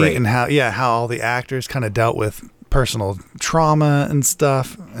funny, was great. And how all the actors kind of dealt with personal trauma and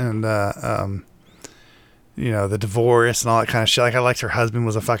stuff, and the divorce and all that kind of shit. Like, I liked her husband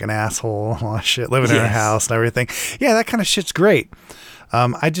was a fucking asshole and all that shit, living in her house and everything. Yeah, that kind of shit's great.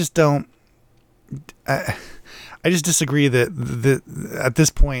 I just disagree that at this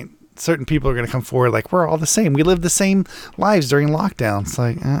point, certain people are going to come forward like, we're all the same. We live the same lives during lockdown. It's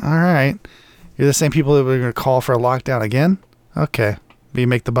like, all right. You're the same people that we're going to call for a lockdown again? Okay. But you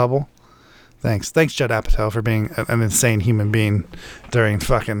make the bubble? Thanks, Judd Apatow, for being an insane human being during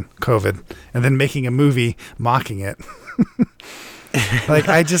fucking COVID, and then making a movie mocking it. Like,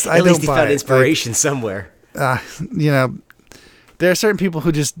 I At don't least he buy found it. inspiration somewhere. There are certain people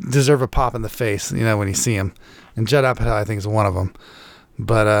who just deserve a pop in the face, when you see them, and Judd Apatow, I think, is one of them.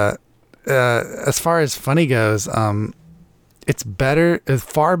 But as far as funny goes, it's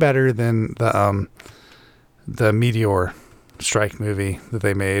far better than the Meteor Strike movie that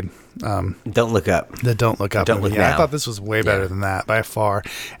they made. Don't Look Up. The Don't Look Up Don't movie. Look Yeah, Now. I thought this was way better than that by far.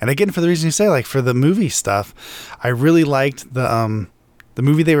 And again, for the reason you say, like, for the movie stuff, I really liked the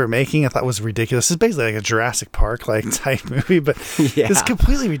movie they were making. I thought was ridiculous. It's basically like a Jurassic Park type movie, but it's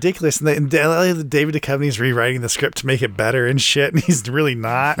completely ridiculous. And David Duchovny's rewriting the script to make it better and shit, and he's really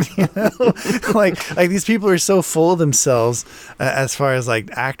not. Like these people are so full of themselves as far as like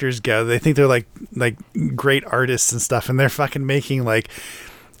actors go. They think they're like great artists and stuff, and they're fucking making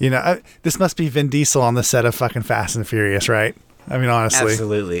this must be Vin Diesel on the set of fucking Fast and Furious, right? I mean, honestly,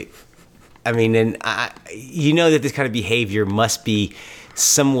 absolutely. I mean, and that this kind of behavior must be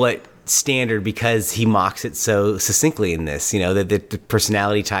somewhat standard because he mocks it so succinctly in this, the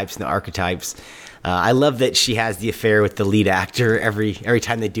personality types and the archetypes. I love that she has the affair with the lead actor every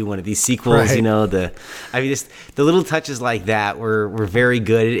time they do one of these sequels. Right. The little touches like that were very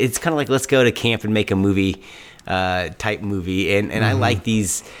good. It's kind of like, let's go to camp and make a movie type movie, and I like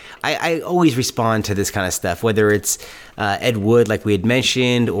these. I always respond to this kind of stuff, whether it's Ed Wood, like we had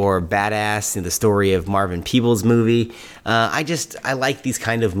mentioned, or Badass, the story of Marvin Peebles' movie. I like these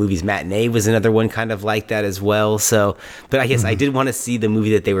kind of movies. Matinee was another one kind of like that as well. So, but I guess I did want to see the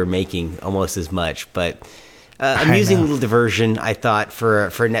movie that they were making almost as much. But amusing little diversion, I thought, for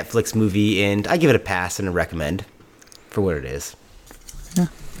a Netflix movie, and I give it a pass and a recommend for what it is. Yeah.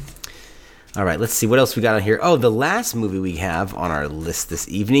 All right, let's see what else we got on here. Oh, the last movie we have on our list this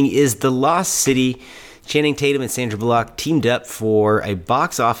evening is The Lost City. Channing Tatum and Sandra Bullock teamed up for a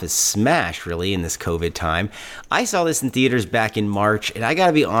box office smash, really, in this COVID time. I saw this in theaters back in March, and I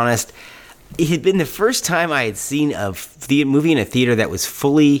gotta be honest, it had been the first time I had seen a movie in a theater that was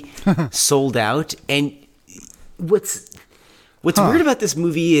fully sold out. And what's weird about this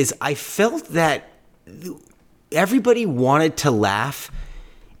movie is I felt that everybody wanted to laugh,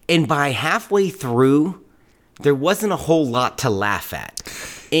 and by halfway through, there wasn't a whole lot to laugh at.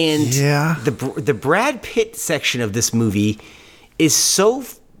 And the Brad Pitt section of this movie is so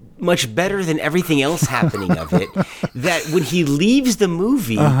much better than everything else happening of it, that when he leaves the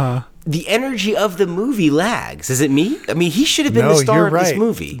movie, the energy of the movie lags. Is it me? I mean, he should have been the star of this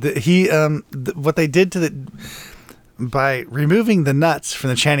movie. What they did by removing the nuts from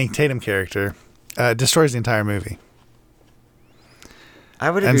the Channing Tatum character destroys the entire movie. I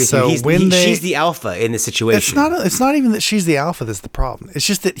would agree with you. She's the alpha in the situation. It's not even that she's the alpha that's the problem. It's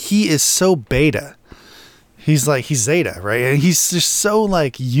just that he is so beta. He's Zeta, right? And he's just so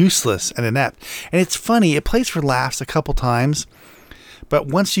like useless and inept. And it's funny. It plays for laughs a couple times, but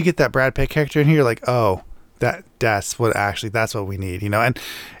once you get that Brad Pitt character in here, you're like, oh, that's what we need, you know.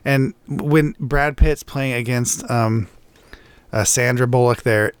 And when Brad Pitt's playing against Sandra Bullock,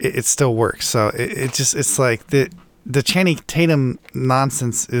 there, it still works. So it's like the Channing Tatum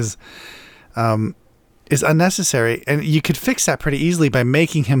nonsense is unnecessary, and you could fix that pretty easily by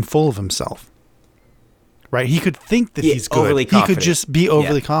making him full of himself. Right? He could think that he's good. Overly confident. He could just be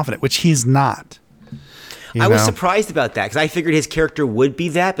overly confident, which he's not. I was surprised about that because I figured his character would be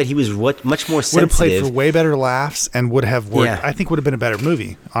that, but he was much more sensitive. Would have played for way better laughs and would have worked. Yeah. I think would have been a better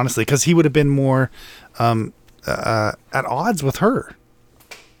movie, honestly, because he would have been more at odds with her.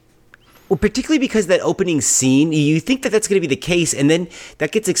 Well, particularly because that opening scene, you think that that's going to be the case, and then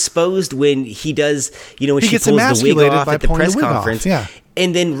that gets exposed when he does, you know, when she pulls the wig off at the press conference. Yeah.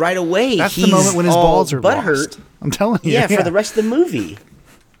 And then right away, that's the moment when his balls are butthurt. I'm telling you. Yeah, for the rest of the movie.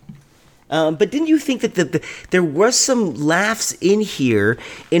 But didn't you think that there was some laughs in here,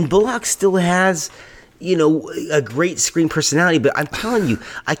 and Bullock still has, you know, a great screen personality, but I'm telling you,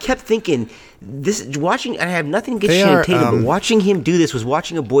 I kept thinking, I have nothing against Channing Tatum, but watching him do this was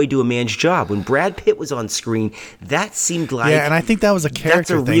watching a boy do a man's job. When Brad Pitt was on screen, that seemed like... Yeah, and I think that was a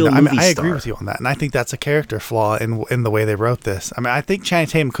character thing. I agree with you on that, and I think that's a character flaw in the way they wrote this. I mean, I think Channing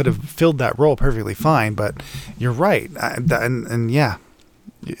Tatum could have filled that role perfectly fine, but you're right. And yeah,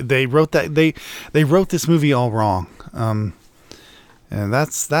 they wrote that... They wrote this movie all wrong. And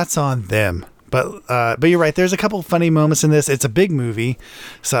that's on them. But you're right. There's a couple of funny moments in this. It's a big movie,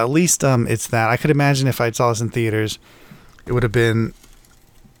 so at least it's that. I could imagine if I saw this in theaters, it would have been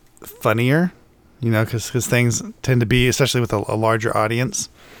funnier, you know, because things tend to be, especially with a larger audience.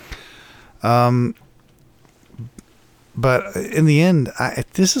 But in the end,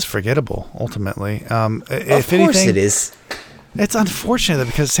 this is forgettable. Ultimately, of course it is. It's unfortunate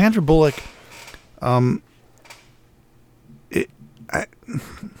because Sandra Bullock,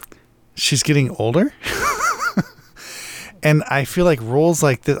 she's getting older. And I feel like roles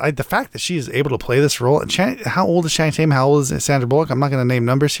like this, the fact that she is able to play this role, how old is Channing Tatum? How old is Sandra Bullock? I'm not going to name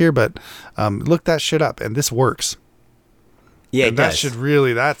numbers here, but look that shit up, and this works. Yeah, it does.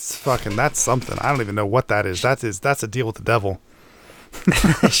 That's something. I don't even know what that is. That's a deal with the devil.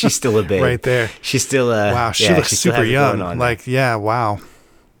 She's still a babe. Right there. She's still wow, she looks super young. Like, yeah, wow.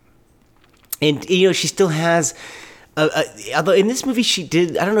 And, you know, she still has... although in this movie she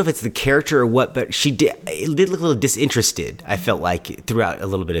did, I don't know if it's the character or what, but it did look a little disinterested, I felt like, throughout a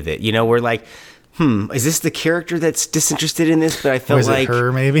little bit of it. You know, we're like, is this the character that's disinterested in this? But I felt like... Or is it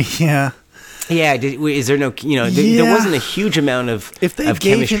her, maybe? Yeah. Yeah, is there no, you know, there wasn't a huge amount of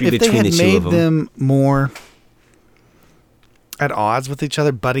chemistry between the two of them. If they had made them more at odds with each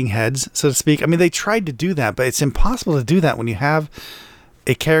other, butting heads, so to speak. I mean, they tried to do that, but it's impossible to do that when you have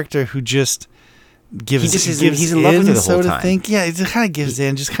a character who just... he's in love with her the whole time. Yeah, it just kind of gives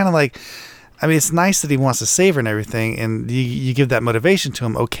in, just kind of like, I mean, it's nice that he wants to save her and everything, and you give that motivation to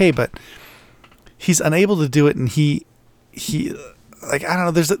him, okay, but he's unable to do it, and he like, I don't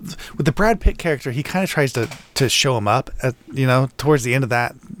know, with the Brad Pitt character, he kind of tries to show him up at, you know, towards the end of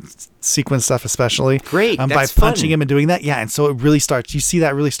that sequence stuff, especially. Great, by punching him and doing that, yeah, and so it really starts, you see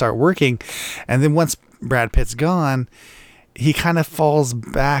that really start working, and then once Brad Pitt's gone, he kind of falls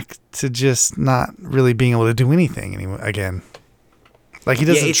back to just not really being able to do anything anymore again. Like, he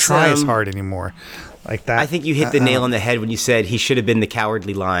doesn't try as hard anymore. Like that. I think you hit the nail on the head when you said he should have been the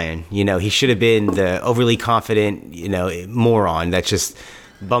cowardly lion. You know, he should have been the overly confident, you know, moron that's just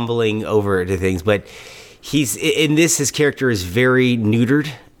bumbling over to things. But in this, his character is very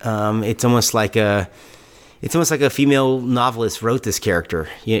neutered. It's almost like a female novelist wrote this character.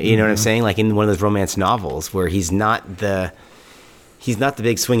 You know what I'm saying? Like in one of those romance novels where he's not the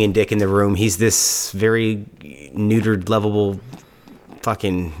big swinging dick in the room. He's this very neutered, lovable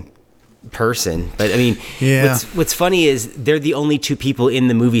fucking person. But I mean, what's funny is they're the only two people in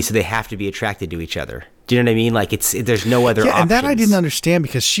the movie, so they have to be attracted to each other. Do you know what I mean? Like there's no other options. And that I didn't understand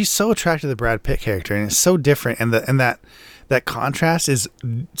because she's so attracted to the Brad Pitt character, and it's so different, and that contrast is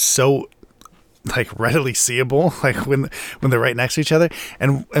so like readily seeable, like when they're right next to each other,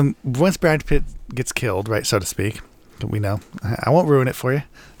 and once Brad Pitt gets killed, right, so to speak, We know. I won't ruin it for you.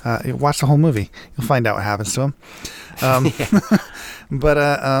 Watch the whole movie. You'll find out what happens to him.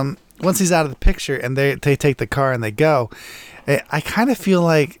 But once he's out of the picture and they take the car and they go, I kind of feel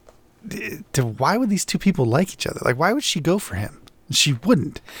like, why would these two people like each other? Like, why would she go for him? She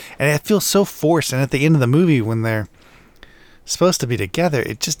wouldn't. And it feels so forced. And at the end of the movie, when they're supposed to be together,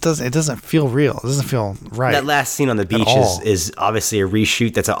 it just doesn't feel real. It doesn't feel right. That last scene on the beach is obviously a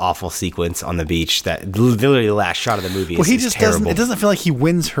reshoot. That's an awful sequence on the beach. That literally the last shot of the movie is terrible. It doesn't feel like he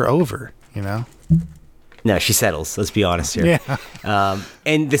wins her over, No, she settles. Let's be honest here. Yeah.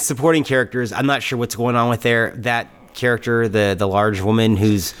 And the supporting characters, I'm not sure what's going on with that character, the large woman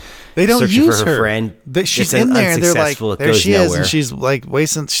who's they don't searching use for her her friend. She's in there and they're like, there she is, and she's like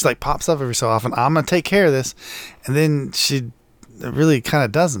wasting. She's like pops up every so often. I'm gonna take care of this, and then she really kind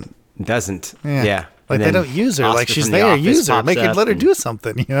of doesn't. Yeah. Like they don't use her. Oscar like she's from The there. Office Use her. pops Let her do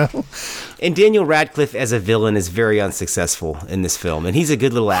something. And Daniel Radcliffe as a villain is very unsuccessful in this film, and he's a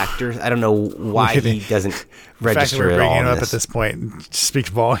good little actor. I don't know why he doesn't register we're at all. Bringing him up at this point speaks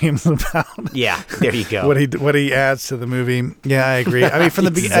volumes about. Yeah, there you go. what he adds to the movie. Yeah, I agree. I mean, from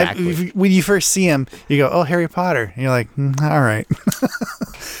the beginning, when you first see him, you go, "Oh, Harry Potter," and you're like, "All right."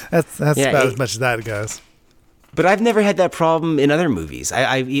 that's about as much as that goes. But I've never had that problem in other movies.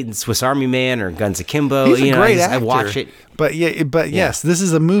 I've eaten Swiss Army Man or Guns Akimbo. He's a great actor. I watch it. But yes, this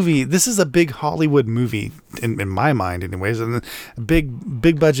is a movie. This is a big Hollywood movie in my mind, anyways. And a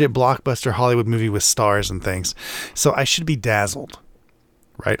big budget blockbuster Hollywood movie with stars and things. So I should be dazzled,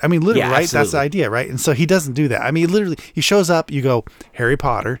 right? I mean, literally, right? Absolutely. That's the idea, right? And so he doesn't do that. I mean, literally, he shows up. You go Harry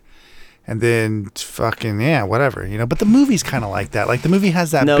Potter. And then fucking whatever, But the movie's kind of like that. Like the movie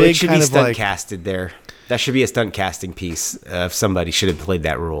has that big it should kind be of stunt like casted there. That should be a stunt casting piece. If somebody should have played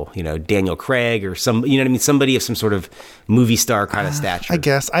that role, Daniel Craig or some, what I mean, somebody of some sort of movie star kind of stature. I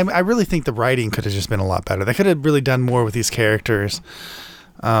guess I really think the writing could have just been a lot better. They could have really done more with these characters,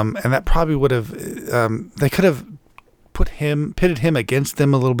 and that probably would have. They could have pitted him against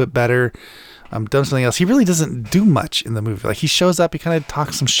them a little bit better. Done something else. He really doesn't do much in the movie. Like he shows up, he kind of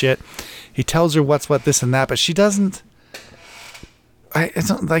talks some shit. He tells her what's what, this and that, but she doesn't. It's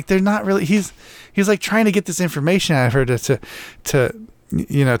not, like they're not really. He's like trying to get this information out of her to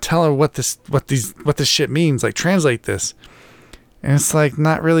tell her what this shit means. Like translate this, and it's like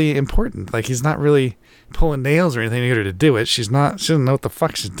not really important. Like he's not really pulling nails or anything to get her to do it. She doesn't know what the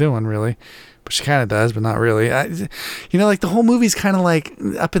fuck she's doing really. But she kind of does, but not really. Like the whole movie's kind of like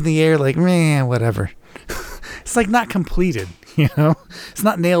up in the air, like, man, whatever. It's like not completed, It's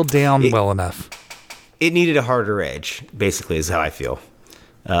not nailed down well enough. It needed a harder edge, basically, is how I feel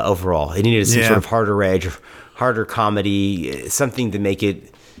overall. It needed some sort of harder edge, harder comedy, something to make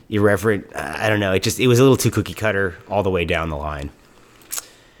it irreverent. I don't know. It was a little too cookie cutter all the way down the line.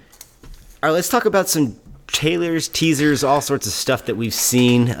 All right, let's talk about some trailers, teasers, all sorts of stuff that we've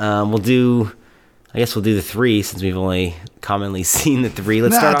seen. We'll do the 3 since we've only commonly seen the 3.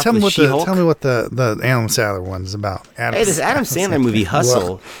 Let's start off with She-Hulk. Tell me what the Adam Sandler one's about. This Adam Sandler movie,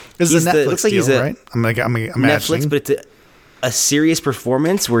 Hustle. This is a Netflix deal, right? I'm Netflix, but it's a serious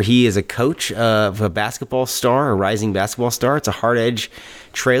performance where he is a coach of a basketball star, a rising basketball star. It's a hard edge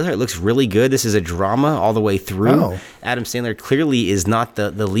trailer. It looks really good. This is a drama all the way through. Oh. Adam Sandler clearly is not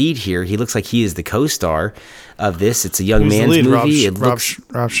the lead here. He looks like he is the co-star of this. It's a young man's movie. Rob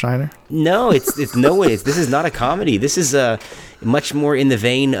Schneider? No, it's no way. This is not a comedy. This is much more in the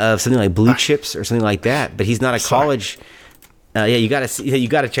vein of something like Blue Chips or something like that. But he's not a college. You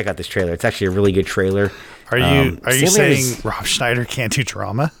gotta check out this trailer. It's actually a really good trailer. Are you saying Rob Schneider can't do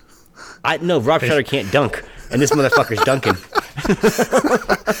drama? No, Rob Schneider can't dunk, and this motherfucker's dunking.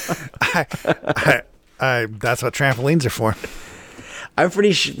 That's what trampolines are for. I'm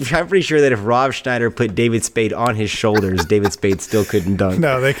pretty sure that if Rob Schneider put David Spade on his shoulders, David Spade still couldn't dunk.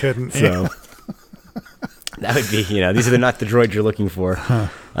 No, they couldn't. So that would be, these are not the droids you're looking for.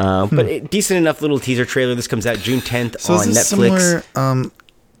 But decent enough little teaser trailer. This comes out June 10th on Netflix. Similar,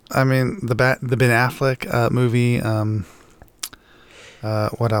 the Ben Affleck movie.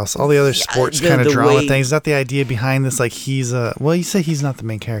 What else? All the other sports kind of drama things. Is that the idea behind this? Like he's you say he's not the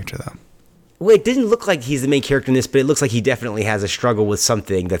main character though. Well, it didn't look like he's the main character in this, but it looks like he definitely has a struggle with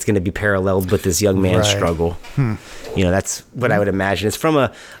something that's going to be paralleled with this young man's struggle. That's what I would imagine. It's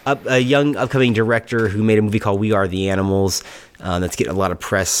from a young upcoming director who made a movie called We Are the Animals that's getting a lot of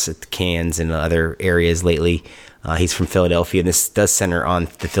press at the Cannes and other areas lately. He's from Philadelphia, and this does center on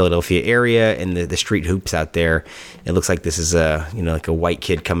the Philadelphia area and the street hoops out there. It looks like this is like a white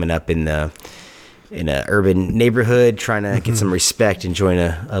kid coming up in an urban neighborhood, trying to get some respect and join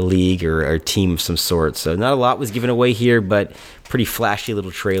a league or a team of some sort. So not a lot was given away here, but pretty flashy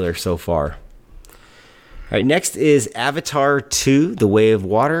little trailer so far. right, next is Avatar 2, The Way of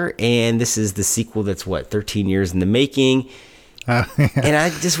Water, and this is the sequel that's, 13 years in the making. Yeah. And I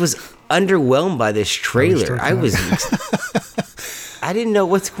just was underwhelmed by this trailer. I didn't know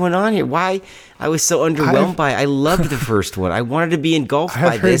what's going on here. Why I was so underwhelmed by it. I loved the first one. I wanted to be engulfed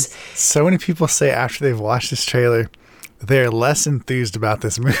by this. So many people say after they've watched this trailer, they're less enthused about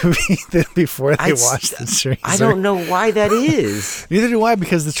this movie than before they watched the trailer. I don't know why that is. Neither do I,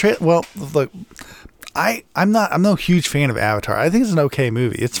 because the trailer. Well, look, I'm no huge fan of Avatar. I think it's an okay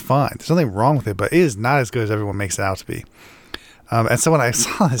movie. It's fine. There's nothing wrong with it, but it is not as good as everyone makes it out to be. And so when I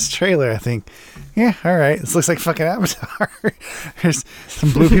saw this trailer, I think, yeah, all right, this looks like fucking Avatar. There's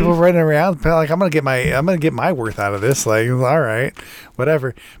some blue people running around. Like, I'm gonna get my worth out of this. Like, all right,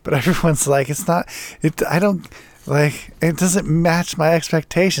 whatever. But everyone's like, it's not. I don't like. It doesn't match my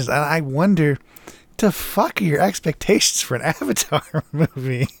expectations, and I wonder, the fuck are your expectations for an Avatar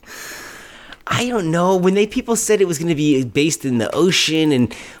movie? I don't know. When people said it was going to be based in the ocean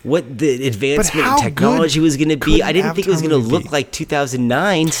and what the advancement in technology was going to be, I didn't think it was going to look like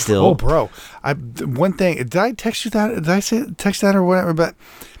 2009 still. Oh, bro. One thing, did I text you that? Did I text that or whatever? But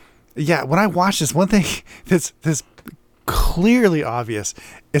yeah, when I watched this, one thing that's clearly obvious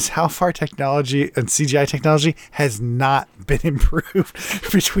is how far technology and CGI technology has not been improved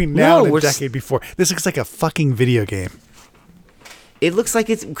between now and a decade before. This looks like a fucking video game. It looks like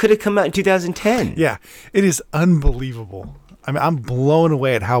it could have come out in 2010. Yeah, it is unbelievable. I mean, I'm blown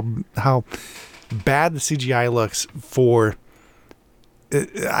away at how bad the CGI looks for.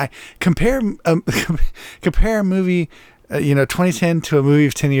 I compare a movie, 2010 to a movie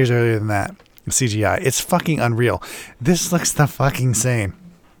of 10 years earlier than that. CGI, it's fucking unreal. This looks the fucking same.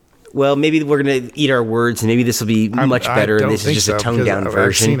 Well, maybe we're gonna eat our words, and maybe this will be much better. And this is just a toned down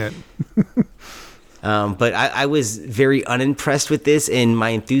version. I've seen it. But I was very unimpressed with this, and my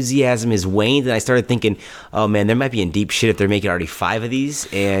enthusiasm has waned. And I started thinking, oh man, they might be in deep shit if they're making already 5 of these.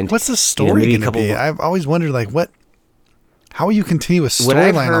 And what's the story going to be? I've always wondered, like, how will you continue a storyline on this?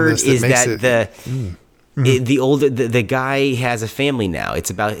 What I've heard is that the guy has a family now. It's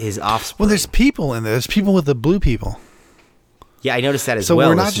about his offspring. Well, there's people in there. There's people with the blue people. Yeah, I noticed that as well. So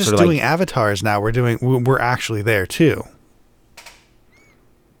we're not just doing avatars now. We're actually there too.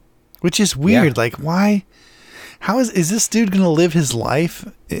 Which is weird. Yeah. Like, why? How is this dude going to live his life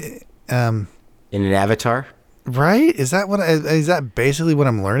in an avatar? Right? Is that basically what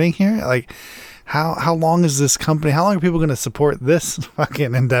I'm learning here? Like, how long is this company? How long are people going to support this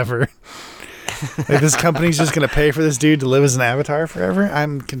fucking endeavor? Like, this company's just going to pay for this dude to live as an avatar forever?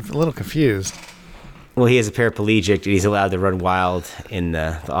 I'm a little confused. Well, he is a paraplegic, and he's allowed to run wild in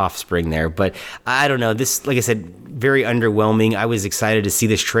the offspring there. But I don't know. This, like I said, very underwhelming. I was excited to see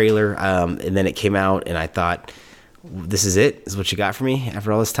this trailer, and then it came out, and I thought, this is it? This is what you got for me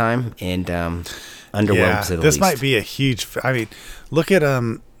after all this time? And underwhelmed to the this least. Might be a huge... I mean, look at...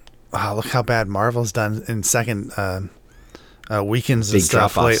 look how bad Marvel's done in second weekends and big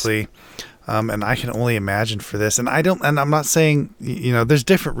stuff drop-offs lately. And I can only imagine for this. And I'm not saying, there's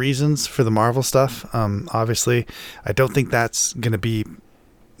different reasons for the Marvel stuff. Obviously, I don't think that's going to be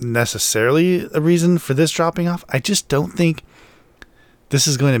necessarily a reason for this dropping off. I just don't think this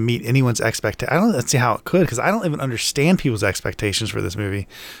is going to meet anyone's expectation. I don't see how it could, because I don't even understand people's expectations for this movie.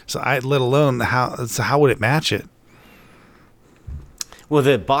 So let alone how would it match it? Well,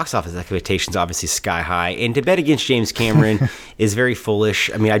 the box office expectations obviously sky high, and to bet against James Cameron is very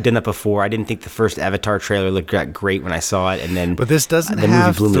foolish. I mean, I've done that before. I didn't think the first Avatar trailer looked great when I saw it, and then but this doesn't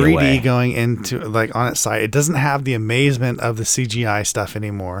have 3D going into on its side. It doesn't have the amazement of the CGI stuff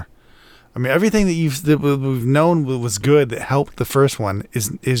anymore. I mean, everything that we've known was good that helped the first one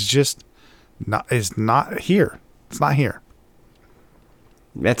is just not here. It's not here.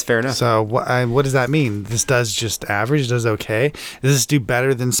 That's fair enough. So what does that mean? This does just average? Does okay? Does this do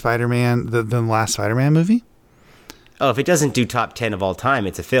better than Spider-Man, than the last Spider-Man movie? Oh, if it doesn't do top 10 of all time,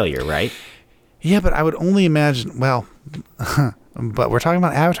 it's a failure, right? Yeah, but I would only imagine. Well, but we're talking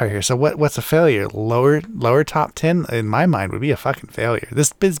about Avatar here. So what's a failure? Lower top 10 in my mind would be a fucking failure.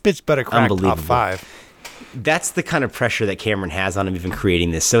 This bitch better crack top 5. That's the kind of pressure that Cameron has on him even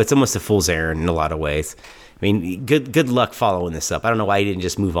creating this. So it's almost a fool's errand in a lot of ways. I mean, good luck following this up. I don't know why he didn't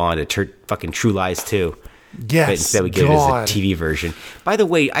just move on to fucking True Lies 2. Yes, but instead we get it as a TV version. By the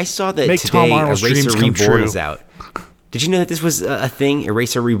way, I saw that today Eraser Reborn is out. Did you know that this was a thing,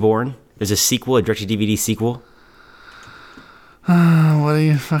 Eraser Reborn? There's a sequel, a direct-to-DVD sequel. What are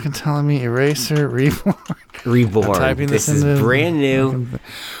you fucking telling me? Eraser Reborn? Reborn. This is brand new.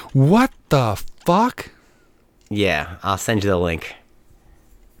 What the fuck? Yeah, I'll send you the link.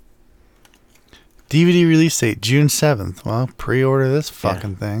 DVD release date June 7th. Well, pre-order this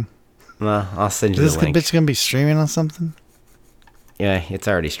fucking thing. Well, I'll send you Is the link. this bitch gonna be streaming on something? Yeah, it's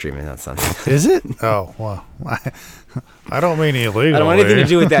already streaming on something. Is it? Oh, well. I don't mean illegal. I don't want anything to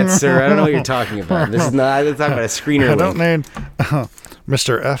do with that, sir. I don't know what you're talking about. This is not. I'm talking about a screener link. I don't need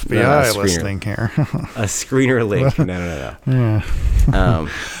Mr. FBI listening here. A screener link. No. Yeah.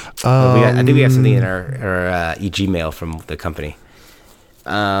 I think we have something in our Gmail from the company.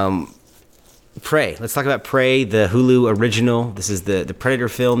 Prey. Let's talk about Prey, the Hulu original. This is the Predator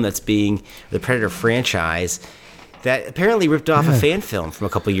film that's being the Predator franchise that apparently ripped off a fan film from a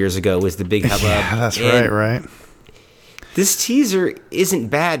couple years ago. Was the big hubbub? Yeah, that's right. This teaser isn't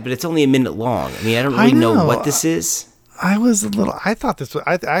bad, but it's only a minute long. I mean, I don't really know what this is. I thought this was.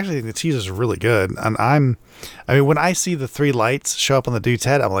 I actually think the teaser's really good, and I mean, when I see the three lights show up on the dude's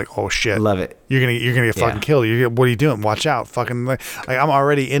head, I'm like, oh shit, love it. You're gonna get fucking killed. What are you doing? Watch out, fucking! Like, I'm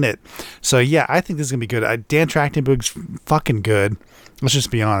already in it. So yeah, I think this is gonna be good. Dan Trachtenberg's fucking good. Let's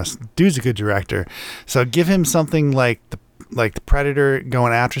just be honest. Dude's a good director. So give him something like the Predator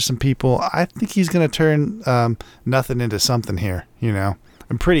going after some people. I think he's gonna turn nothing into something here.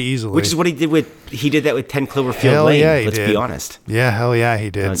 And pretty easily. Which is what he did that with 10 Cloverfield Lane. Yeah, let's be honest. Yeah, hell yeah, he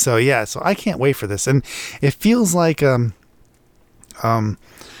did. So I can't wait for this. And it feels like to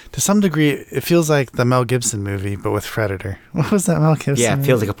some degree it feels like the Mel Gibson movie, but with Predator. What was that Mel Gibson? Yeah, it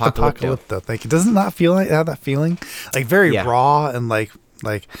feels like Apocalypto. Thank you. Doesn't it not feel like have that feeling? Like very raw and like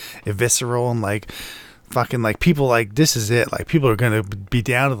visceral and like fucking like people like this is it. Like people are gonna be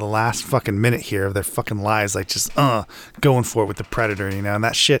down to the last fucking minute here of their fucking lives, like just going for it with the Predator, and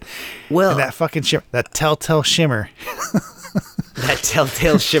that shit. Well, and that fucking shimmer, that telltale shimmer. That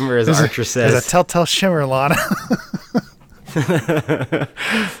telltale shimmer, as Archer says. There's a telltale shimmer, Lana.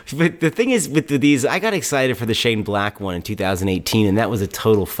 But the thing is, with these, I got excited for the Shane Black one in 2018, and that was a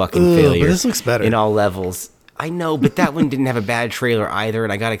total fucking failure. But this looks better in all levels. I know, but that one didn't have a bad trailer either,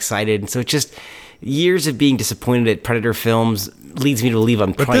 and I got excited, and so it just. Years of being disappointed at Predator films leads me to believe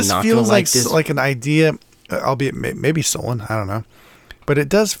I'm probably not going to like this. But this feels like an idea, albeit maybe stolen, I don't know. But it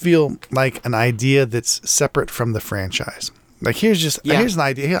does feel like an idea that's separate from the franchise. Like here's an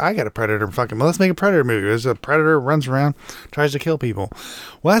idea. Here, I got a Predator let's make a Predator movie. There's a Predator runs around, tries to kill people.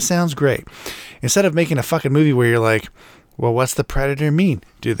 Well, that sounds great. Instead of making a fucking movie where you're like, well, what's the Predator mean?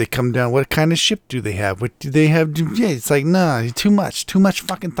 Do they come down? What kind of ship do they have? What do they have? Yeah, it's like, nah, too much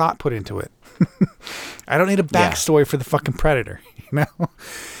fucking thought put into it. I don't need a backstory for the fucking Predator.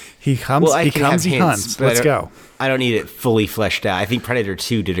 He comes, he hunts. Let's go. I don't need it fully fleshed out. I think Predator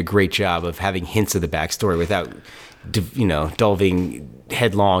 2 did a great job of having hints of the backstory without, delving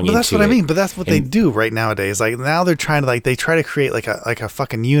headlong into it. That's what I mean. But that's what they do right nowadays. Like now they're trying to they try to create like a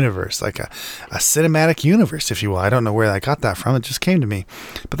fucking universe, like a cinematic universe, if you will. I don't know where I got that from. It just came to me.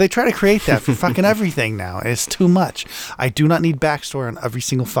 But they try to create that for fucking everything now. And it's too much. I do not need backstory on every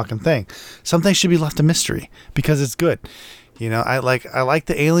single fucking thing. Some things should be left a mystery because it's good. I like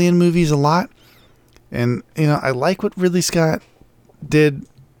the Alien movies a lot. And I like what Ridley Scott did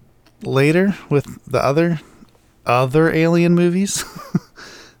later with the other Alien movies.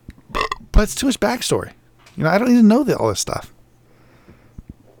 But it's too much backstory. I don't even know all this stuff.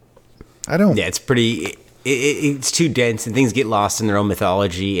 I don't. Yeah, it's pretty. It's too dense, and things get lost in their own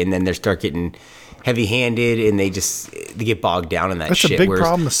mythology, and then they start getting heavy-handed, and they get bogged down in that shit. That's a big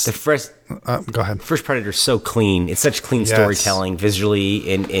problem. Go ahead. First Predator's so clean. It's such clean storytelling,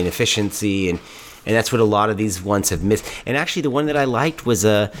 visually and efficiency, and that's what a lot of these ones have missed. And actually, the one that I liked was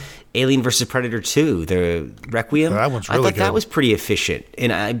Alien vs. Predator 2, the Requiem. That one's really I thought good. That was pretty efficient,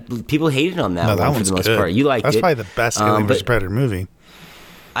 and people hated on that one for the most part. You liked That's it. That's probably the best Alien vs. Predator movie.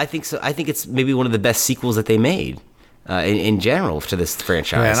 I think so. I think it's maybe one of the best sequels that they made in general to this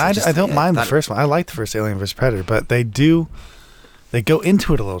franchise. Yeah, and I don't mind the first one. I like the first Alien vs. Predator, but they go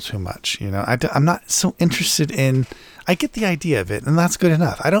into it a little too much. I'm not so interested in. I get the idea of it, and that's good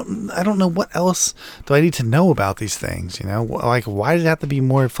enough. I don't know what else do I need to know about these things. Like why does it have to be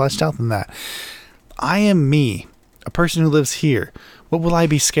more fleshed out than that? I am me, a person who lives here. What will I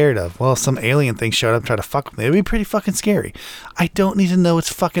be scared of? Well, some alien thing showed up and tried to fuck with me. It'd be pretty fucking scary. I don't need to know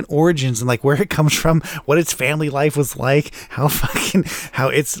its fucking origins and like where it comes from, what its family life was like, how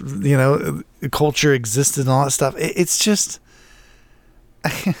its culture existed and all that stuff. It's just.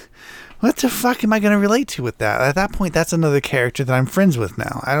 What the fuck am I going to relate to with that? At that point, that's another character that I'm friends with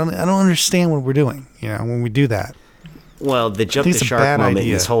now. I don't understand what we're doing, when we do that. Well, the jump the shark moment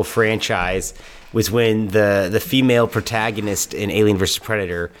in this whole franchise was when the female protagonist in Alien vs.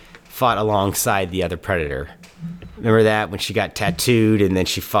 Predator fought alongside the other Predator. Remember that? When she got tattooed and then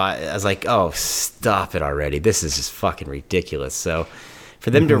she fought. I was like, oh, stop it already. This is just fucking ridiculous. So for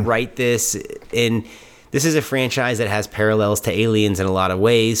them to write this in this is a franchise that has parallels to Aliens in a lot of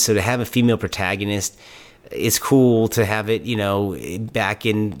ways. So to have a female protagonist, it's cool to have it, back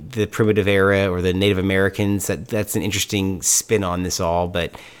in the primitive era or the Native Americans. That's an interesting spin on this all.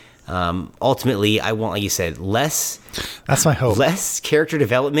 But ultimately, I want, like you said, less. That's my hope. Less character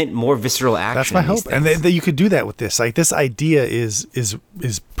development, more visceral action. That's my hope, and that you could do that with this. Like, this idea is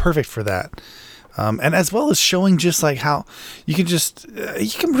perfect for that. And as well as showing just like how you can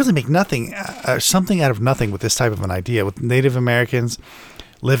really make something out of nothing with this type of an idea with Native Americans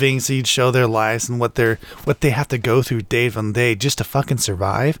living. So you'd show their lives and what they have to go through day from day just to fucking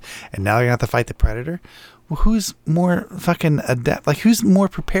survive. And now you're gonna have to fight the predator. Well, who's more fucking adept? Like, who's more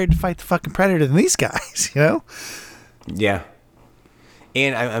prepared to fight the fucking predator than these guys? Yeah.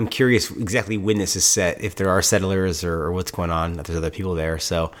 And I'm curious exactly when this is set, if there are settlers or what's going on, if there's other people there.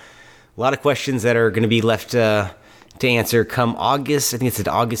 So a lot of questions that are going to be left to answer come August. I think it's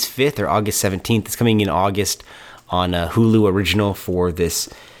August 5th or August 17th. It's coming in August on Hulu original for this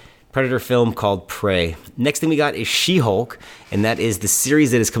Predator film called Prey. Next thing we got is She-Hulk, and that is the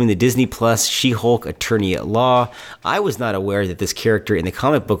series that is coming to Disney Plus, She-Hulk Attorney at Law. I was not aware that this character in the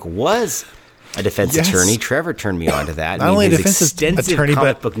comic book was a defense attorney. Trevor turned me on to that. Not only his defense extensive attorney,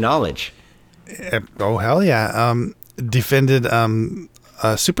 comic book knowledge. Oh, hell yeah. Defended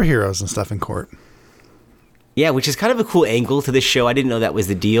superheroes and stuff in court. Yeah, which is kind of a cool angle to this show. I didn't know that was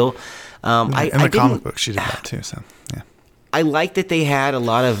the deal. In the comic book, she did that too. So yeah, I like that they had a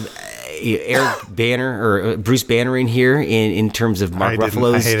lot of Eric Banner or Bruce Banner in here in terms of Mark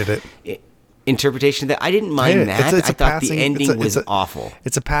Ruffalo's. I hated it. Interpretation that I didn't mind that. I thought the ending was awful.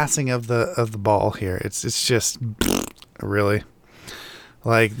 It's a passing of the ball here. It's just really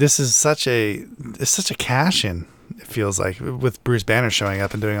like this is such a cash in. It feels like with Bruce Banner showing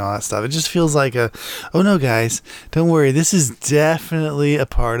up and doing all that stuff. It just feels like oh no guys, don't worry. This is definitely a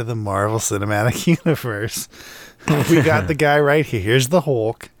part of the Marvel Cinematic Universe. We got the guy right here. Here's the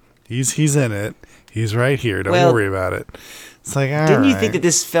Hulk. He's in it. He's right here. Don't worry about it. It's like, didn't you think that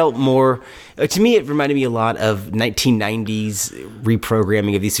this felt more? To me, it reminded me a lot of 1990s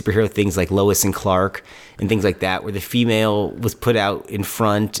reprogramming of these superhero things like Lois and Clark and things like that, where the female was put out in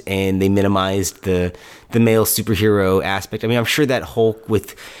front and they minimized the male superhero aspect. I mean, I'm sure that Hulk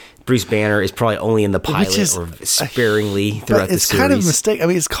with Bruce Banner is probably only in the pilot or sparingly throughout the series. It's kind of a mistake. I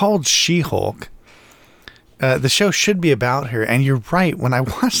mean, it's called She-Hulk. The show should be about her, and you're right. When I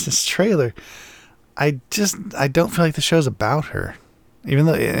watched this trailer, I don't feel like the show's about her, even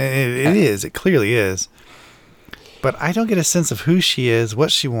though it is. It clearly is. But I don't get a sense of who she is,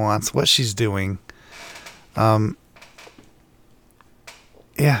 what she wants, what she's doing. Yeah,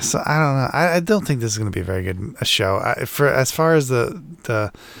 so I don't know. I don't think this is going to be a very good show. As far as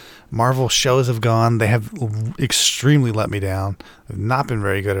the Marvel shows have gone, they have extremely let me down. They've not been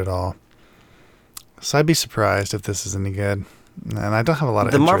very good at all. So I'd be surprised if this is any good. And I don't have a lot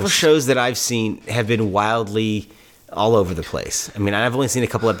of interest. Marvel shows that I've seen have been wildly all over the place. I mean, I've only seen a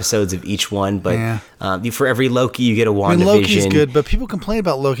couple episodes of each one, but for every Loki, you get a WandaVision. Loki's good, but people complain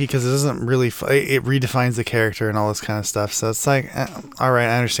about Loki because it doesn't really it redefines the character and all this kind of stuff. So it's like, all right,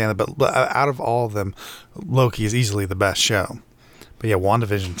 I understand that, but out of all of them, Loki is easily the best show. But yeah,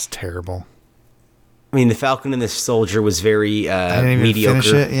 WandaVision's terrible. I mean, the Falcon and the Soldier was very I didn't even mediocre.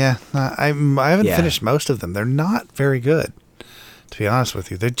 Finish it. Yeah, I haven't finished most of them. They're not very good, to be honest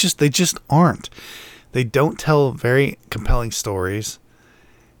with you. They just aren't. They don't tell very compelling stories,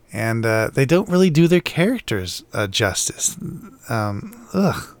 and they don't really do their characters justice.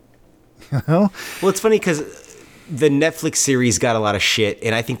 Ugh. You know? Well, it's funny because the Netflix series got a lot of shit,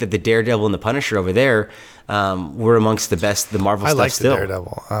 and I think that the Daredevil and the Punisher over there were amongst the best. The Marvel stuff still. I like the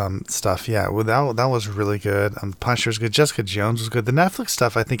Daredevil stuff. Yeah, well, that was really good. Punisher was good. Jessica Jones was good. The Netflix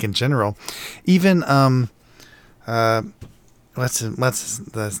stuff, I think, in general, even what's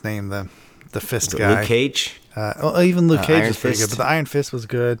his name? The Fist guy. Luke Cage. Even Luke Cage Iron was pretty Fist. good, but the Iron Fist was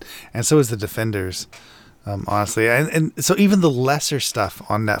good, and so was the Defenders. Honestly, and so even the lesser stuff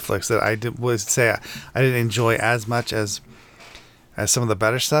on Netflix that I didn't enjoy as much as some of the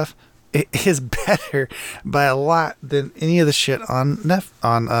better stuff, it is better by a lot than any of the shit on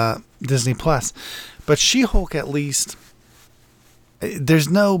Disney Plus. But She-Hulk, at least, there's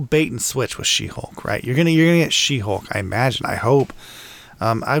no bait and switch with She-Hulk, right? You're gonna get She-Hulk, I imagine. I hope.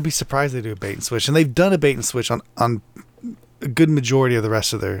 I'd be surprised they do a bait and switch, and they've done a bait and switch on a good majority of the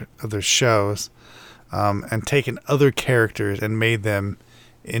rest of their shows, and taken other characters and made them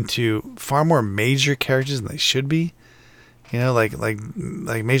into far more major characters than they should be. You know, like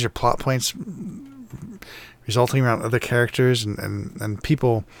major plot points resulting around other characters and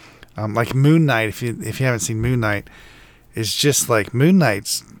people, like Moon Knight. If you haven't seen Moon Knight, it's just like Moon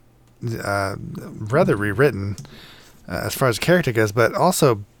Knight's rather rewritten as far as character goes, but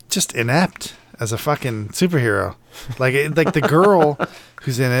also just inept as a fucking superhero. Like the girl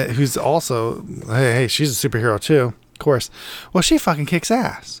who's in it, who's also, hey, she's a superhero too, of course. Well, she fucking kicks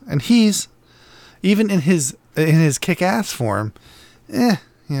ass, and he's even in his kick-ass form, you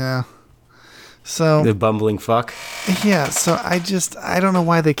know. So the bumbling fuck. Yeah, so I don't know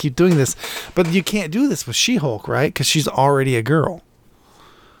why they keep doing this, but you can't do this with She-Hulk, right? Because she's already a girl.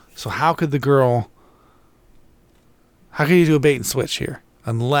 So how could you do a bait and switch here?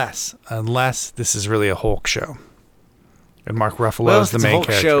 Unless this is really a Hulk show, and Mark Ruffalo is the main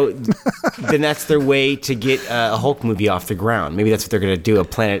character. Show, then that's their way to get a Hulk movie off the ground. Maybe that's what they're going to do, a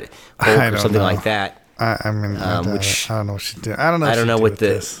Planet Hulk or something like that. I mean, I don't know what she's doing. I don't know what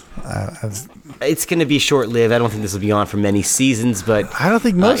this. It's going to be short-lived. I don't think this will be on for many seasons, but I don't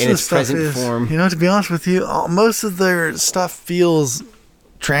think most of the stuff present form. You know, to be honest with you, most of their stuff feels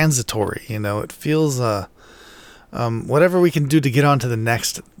transitory. You know, it feels whatever we can do to get on to the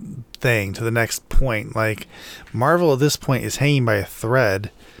next thing, to the next point. Like Marvel at this point is hanging by a thread,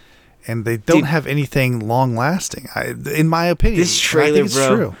 and they don't have anything long-lasting. In my opinion, this trailer, I think it's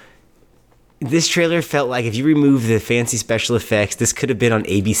true. This trailer felt like if you remove the fancy special effects, this could have been on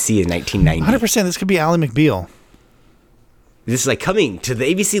ABC in 1990. 100%. This could be Ally McBeal. This is like coming to the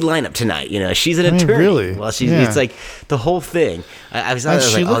ABC lineup tonight. You know, she's an attorney. Really? Well, it's like the whole thing.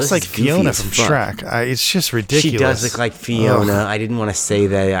 She looks like Fiona from Shrek. It's just ridiculous. She does look like Fiona. Ugh. I didn't want to say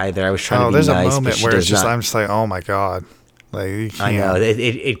that either. I was trying to be nice. There's a moment where I'm just like, oh my God. Like, you can't. I know.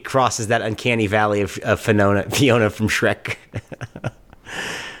 It crosses that uncanny valley of Fiona from Shrek.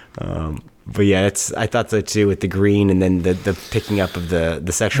 But yeah, I thought so too, with the green and then the picking up of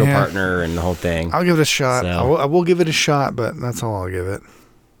the sexual partner and the whole thing. I'll give it a shot. So, I will give it a shot, but that's all I'll give it.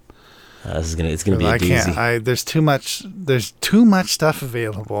 It's gonna be a doozy. There's too much stuff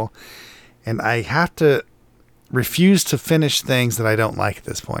available, and I have to refuse to finish things that I don't like at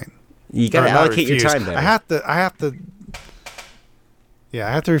this point. You gotta allocate your time better. I have to. Yeah,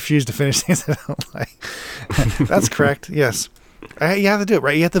 I have to refuse to finish things I don't like. That's correct. Yes. You have to do it,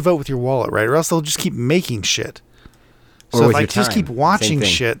 right? You have to vote with your wallet, right? Or else they'll just keep making shit. So if I just keep watching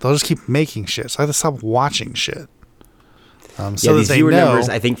shit, they'll just keep making shit. So I have to stop watching shit. So these viewer numbers,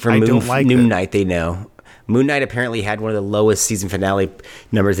 I think, for Moon Knight, they know. Moon Knight apparently had one of the lowest season finale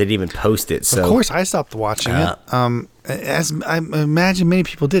numbers they didn't even post it. So of course I stopped watching it. As I imagine many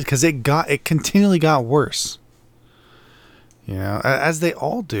people did, because it continually got worse. You know, as they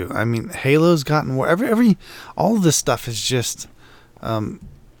all do. I mean, Halo's gotten worse. All of this stuff is just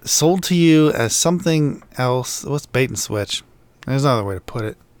sold to you as something else. What's bait and switch? There's another way to put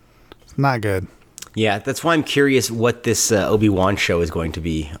it. It's not good. Yeah, that's why I'm curious what this Obi-Wan show is going to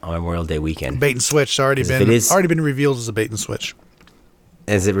be on Memorial Day weekend. Bait and switch. Already been revealed as a bait and switch.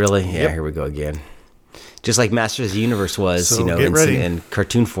 Is it really? Yeah, Here we go again. Just like Masters of the Universe was, in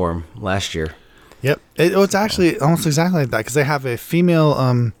cartoon form last year. Yep. It's actually almost exactly like that, because they have a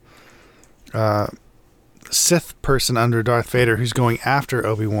female Sith person under Darth Vader who's going after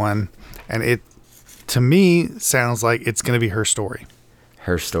Obi-Wan, and it, to me, sounds like it's going to be her story.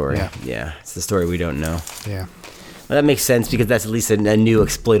 Her story. Yeah. It's the story we don't know. Yeah. Well, that makes sense, because that's at least a new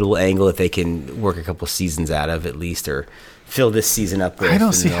exploitable angle that they can work a couple seasons out of, at least, or fill this season up with. I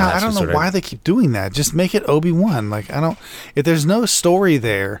don't know why they keep doing that. Just make it Obi-Wan. If there's no story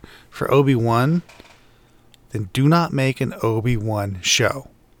there for Obi-Wan, then do not make an Obi-Wan show.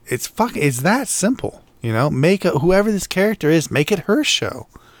 It's that simple. You know, whoever this character is, make it her show.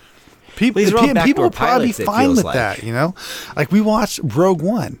 People will probably be fine with that. You know, like we watched Rogue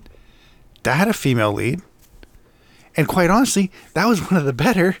One, that had a female lead, and quite honestly, that was one of the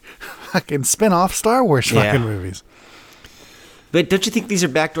better fucking spin-off Star Wars fucking movies. But don't you think these are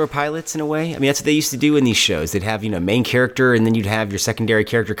backdoor pilots in a way? I mean, that's what they used to do in these shows. They'd have, main character, and then you'd have your secondary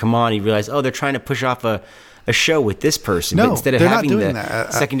character come on, and you realize, they're trying to push off a show with this person. No, but instead of having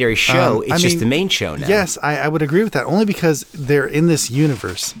the secondary show, it's just the main show now. Yes, I would agree with that, only because they're in this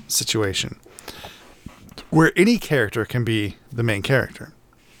universe situation where any character can be the main character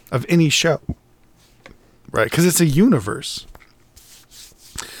of any show, right? Because it's a universe.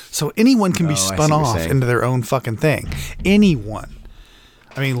 So anyone can be spun off into their own fucking thing. Anyone.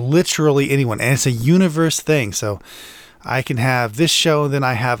 I mean, literally anyone. And it's a universe thing. So I can have this show, then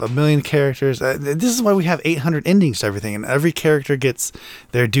I have 1 million characters. This is why we have 800 endings to everything. And every character gets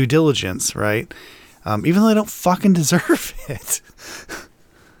their due diligence, right? Even though they don't fucking deserve it.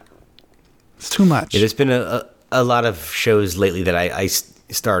 It's too much. Yeah, there's been a lot of shows lately that I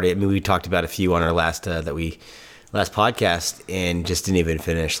started. I mean, we talked about a few on our last podcast and just didn't even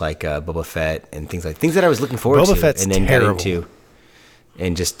finish, like Boba Fett and things that I was looking forward to. Boba Fett's and then terrible. got into.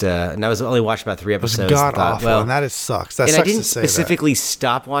 And just and I was only watching about 3 episodes. It was god awful, and that sucks. That and sucks I didn't to say specifically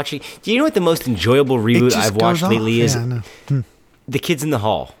stop watching. Do you know what the most enjoyable reboot I've watched lately is? The Kids in the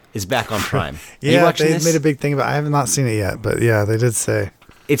Hall is back on Prime. Yeah, they made a big thing about it. I have not seen it yet, but yeah, they did say.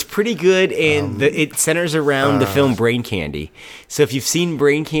 It's pretty good, and it centers around the film Brain Candy. So if you've seen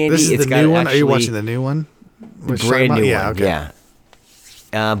Brain Candy, this is it's the got new one. actually, Are you watching the new one? Brand new one, okay. yeah.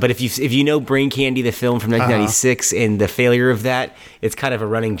 But if you know Brain Candy, the film from 1996, and the failure of that, it's kind of a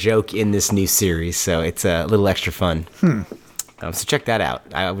running joke in this new series. So it's a little extra fun. So check that out.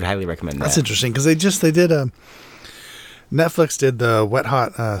 I would highly recommend that. That's interesting because they did Netflix did the Wet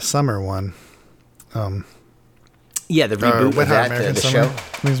Hot Summer one. Yeah, the reboot Wet of Hot that, American the Summer, show. I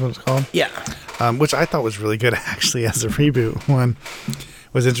think is what it's called. Yeah. Which I thought was really good actually as a reboot one.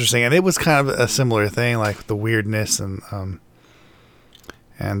 Was interesting, and it was kind of a similar thing, like the weirdness and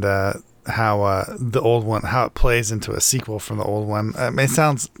how the old one, how it plays into a sequel from the old one. It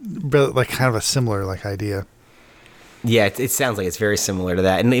sounds really like kind of a similar like idea. Yeah, it sounds like it's very similar to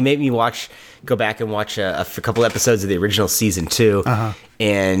that, and it made me go back and watch a couple episodes of the original season 2,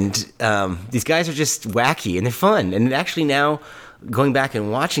 and these guys are just wacky and they're fun. And actually now, going back and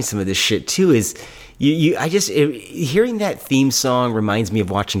watching some of this shit too is. Hearing that theme song reminds me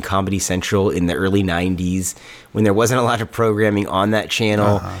of watching Comedy Central in the early 90s when there wasn't a lot of programming on that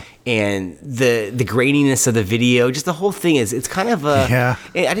channel, and the graininess of the video, just the whole thing it's kind of I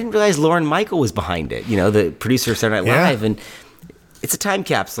didn't realize Lorne Michael was behind it, the producer of Saturday Night Live, and it's a time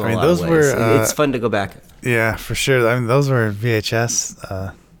capsule in a lot of ways. It's fun to go back. Yeah, for sure. I mean, those were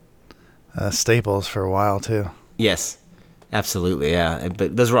VHS staples for a while too. Yes. Absolutely, yeah.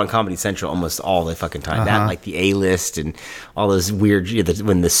 But those were on Comedy Central almost all the fucking time. That, like the A-List and all those weird,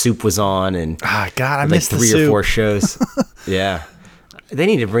 when the Soup was on, and God, I missed like the 3 or Soup. 4 shows. Yeah, they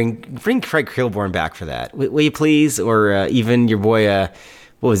need to bring Craig Kilborn back for that. Will you please? Or even your boy,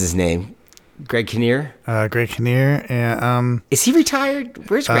 what was his name? Greg Kinnear. Greg Kinnear, and is he retired?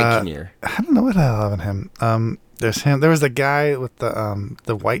 Where's Greg Kinnear? I don't know what the hell happened to him. There's him. There was the guy with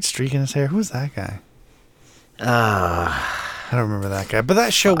the white streak in his hair. Who was that guy? I don't remember that guy, but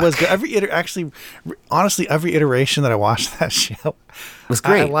that show was good. Honestly, every iteration that I watched that show was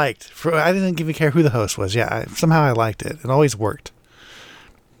great. I liked. I didn't even care who the host was. Yeah, somehow I liked it. It always worked.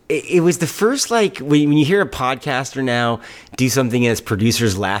 It was the first, like, when you hear a podcaster now do something as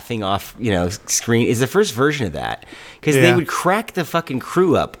producers laughing off, screen, is the first version of that. Because they would crack the fucking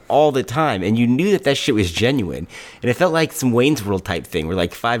crew up all the time, and you knew that shit was genuine. And it felt like some Wayne's World type thing, where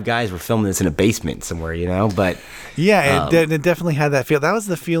like 5 guys were filming this in a basement somewhere, but... Yeah, it definitely had that feel. That was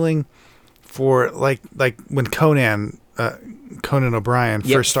the feeling for, like when Conan O'Brien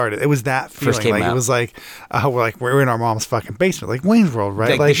first started. It was that feeling. First came out. It was like, we're in our mom's fucking basement, like Wayne's World,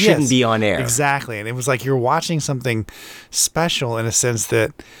 right? Like this shouldn't be on air. Exactly. And it was like you're watching something special in a sense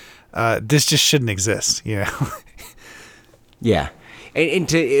that this just shouldn't exist, Yeah.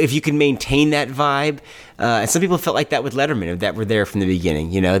 And if you can maintain that vibe, and some people felt like that with Letterman, that were there from the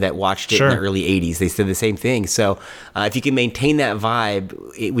beginning, that watched it in the early 80s. They said the same thing. So if you can maintain that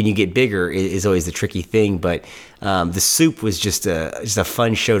vibe when you get bigger is always the tricky thing. But The Soup was just a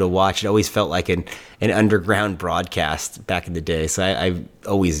fun show to watch. It always felt like an underground broadcast back in the day. So I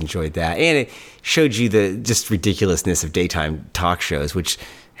always enjoyed that. And it showed you the just ridiculousness of daytime talk shows, which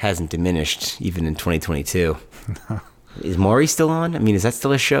hasn't diminished even in 2022. Is Maury still on? I mean, is that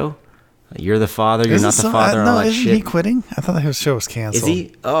still a show? You're the father, you're not the father, and all that isn't shit. he quitting? I thought his show was canceled. Is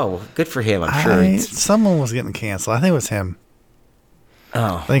he? Oh, good for him, I'm sure. Someone was getting canceled. I think it was him.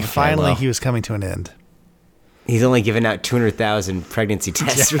 Oh, I think finally he was coming to an end. He's only given out 200,000 pregnancy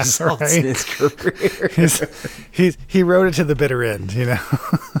test results in his career. He rode it to the bitter end,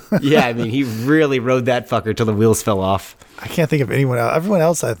 Yeah, I mean, he really rode that fucker till the wheels fell off. I can't think of anyone else. Everyone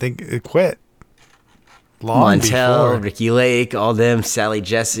else, I think, quit. Montel, Ricky Lake, all them, Sally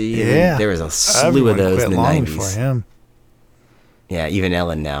Jesse. Yeah. There was a slew of those in the 90s. Before him. Yeah, even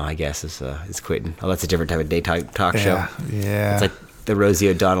Ellen now, I guess, is quitting. Oh, that's a different type of daytime talk show. Yeah. It's like the Rosie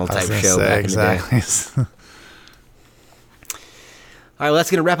O'Donnell type show back in the day. All right, well,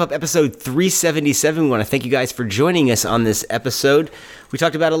 that's going to wrap up episode 377. We want to thank you guys for joining us on this episode. We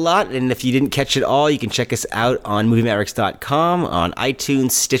talked about a lot, and if you didn't catch it all, you can check us out on MovieMavericks.com, on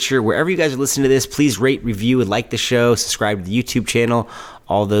iTunes, Stitcher, wherever you guys are listening to this. Please rate, review, and like the show. Subscribe to the YouTube channel.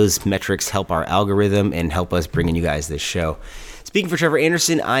 All those metrics help our algorithm and help us bringing you guys this show. Speaking for Trevor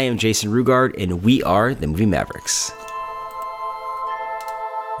Anderson, I am Jason Rugard, and we are the Movie Mavericks.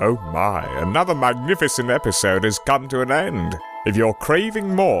 Oh my, another magnificent episode has come to an end. If you're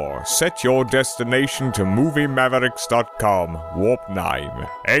craving more, set your destination to MovieMavericks.com, Warp 9.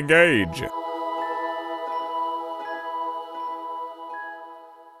 Engage!